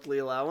his monthly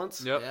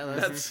allowance. Yep. Yeah,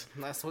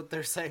 that's what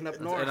they're saying up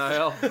north.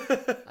 NIL.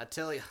 I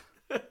tell you.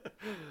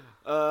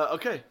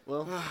 Okay.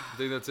 Well, I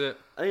think that's it.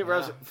 I think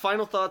Raz,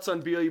 final thoughts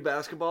on BYU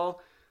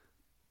basketball.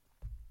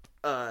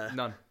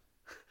 None.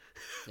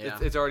 Yeah.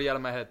 It's already out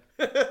of my head.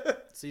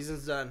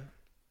 Season's done.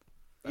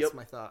 That's Yep.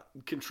 my thought.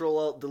 Control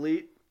Alt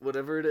Delete,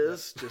 whatever it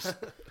is, just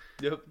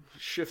Yep.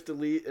 Shift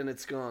Delete and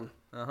it's gone.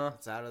 Uh-huh.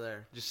 It's out of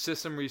there. Just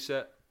system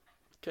reset.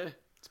 Okay.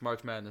 It's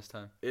March Madness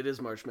time. It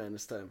is March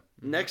Madness time.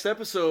 Next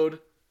episode,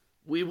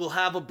 we will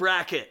have a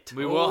bracket.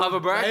 We will have a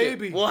bracket.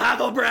 baby. We'll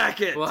have a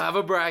bracket. We'll have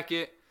a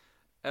bracket.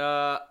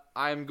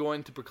 I'm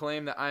going to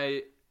proclaim that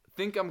I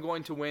think I'm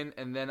going to win,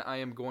 and then I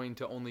am going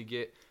to only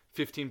get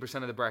 15%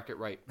 of the bracket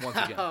right once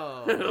again.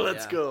 Oh,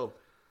 Let's yeah. go.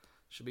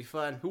 Should be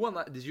fun. Who won?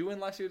 Did you win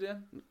last year,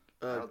 Dan?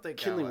 I don't think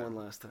Kinley I won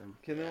last time.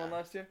 Kinley won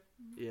last year.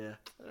 Yeah.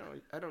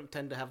 I don't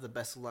tend to have the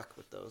best luck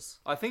with those.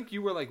 I think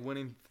you were like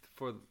winning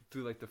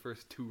through like the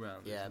first 2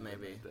 rounds. or Yeah, something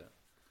maybe. like that.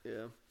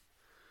 Yeah.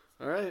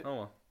 All right. Oh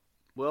well.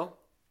 Well,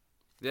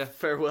 Yeah.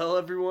 farewell,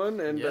 everyone,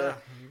 and Yeah.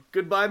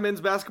 goodbye,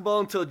 men's basketball,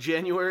 until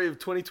January of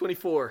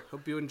 2024.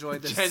 Hope you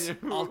enjoyed this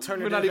We're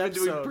alternative not even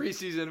episode. doing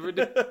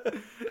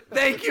preseason.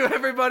 Thank you,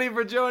 everybody,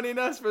 for joining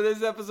us for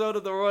this episode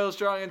of the Royal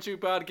Strong and True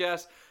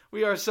podcast.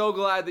 We are so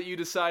glad that you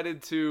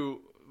decided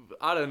to,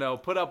 I don't know,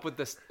 put up with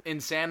this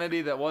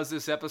insanity that was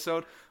this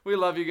episode. We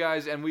love you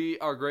guys, and we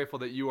are grateful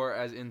that you are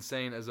as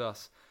insane as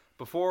us.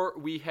 Before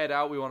we head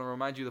out, we want to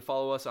remind you to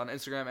follow us on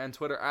Instagram and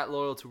Twitter at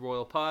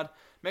LoyalToRoyalPod.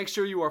 Make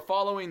sure you are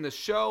following the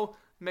show.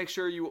 Make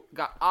sure you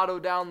got auto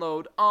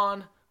download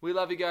on. We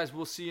love you guys.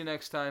 We'll see you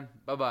next time.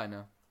 Bye-bye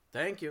now.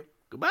 Thank you.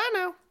 Goodbye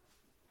now.